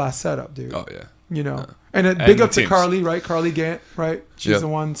first class setup, dude. Oh yeah. And big the up to teams. Carly, right? Carly Gant, right? She's the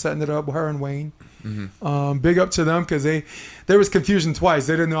one setting it up. Her and Wayne. Big up to them, because there was confusion twice.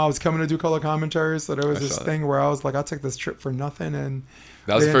 They didn't know I was coming to do color commentaries, so there was this thing where I was like, I took this trip for nothing, and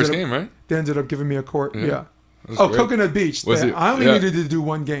That was the first game, right? they ended up giving me a court. Yeah. That was Oh, great. Coconut Beach. Was it? I only Yeah. needed to do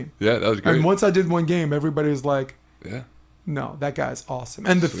one game. Yeah, that was great. And once I did one game, everybody was like, Yeah. no, that guy's awesome.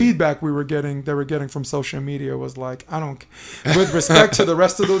 And the feedback they were getting from social media was like, with respect to the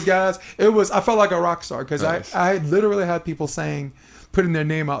rest of those guys, I felt like a rock star, because Nice. I literally had people putting their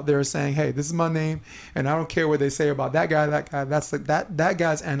name out there saying, hey, this is my name, and I don't care what they say about that guy, that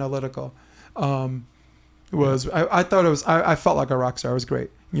guy's analytical. I felt like a rock star. It was great.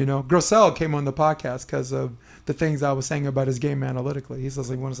 Grossell came on the podcast because of the things I was saying about his game analytically. He says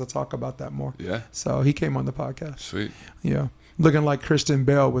he wants to talk about that more. Yeah. So he came on the podcast. Sweet. Yeah. Looking like Christian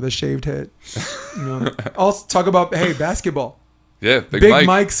Bale with a shaved head. Also talk about, basketball. Yeah. Big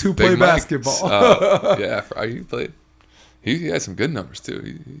Mikes who play basketball. Yeah. He played. He had some good numbers too.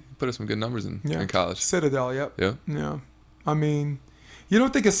 He put up some good numbers in college. Citadel, yep. Yeah. Yeah. I mean, you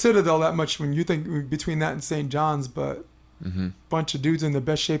don't think of Citadel that much when you think between that and St. John's, but bunch of dudes in the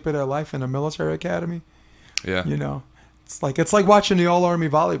best shape of their life in a military academy. Yeah. It's like watching the All Army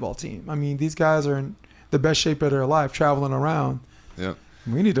volleyball team. I mean, these guys are in the best shape of their life, traveling around. Yeah.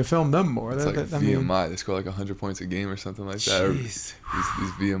 We need to film them more. It's like VMI. They score like 100 points a game or something like that. Or Jeez.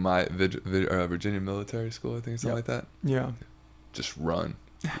 these VMI, Virginia Military School, I think, something like that. Yeah. Just run.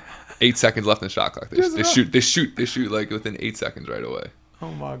 8 seconds left in the shot clock. They shoot like within 8 seconds right away.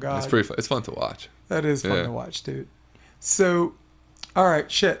 Oh my God. It's pretty fun. It's fun to watch. That is fun to watch, dude. So, all right,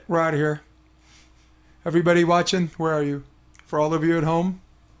 we're out of here. Everybody watching, where are you? For all of you at home,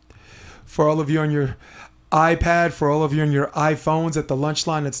 for all of you on your iPad, for all of you on your iPhones at the lunch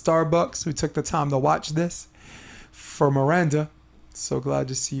line at Starbucks who took the time to watch this. For Miranda, so glad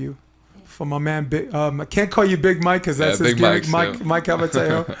to see you. For my man, I can't call you Big Mike because that's his gimmick, Mike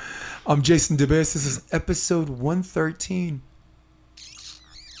Cavataio. I'm Jason DeBass. This is episode 113.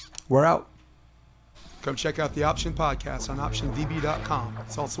 We're out. Come check out the Option Podcast on OptionVB.com.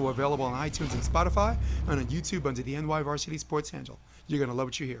 It's also available on iTunes and Spotify and on YouTube under the NY Varsity Sports handle. You're going to love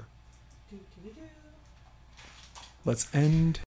what you hear. Let's end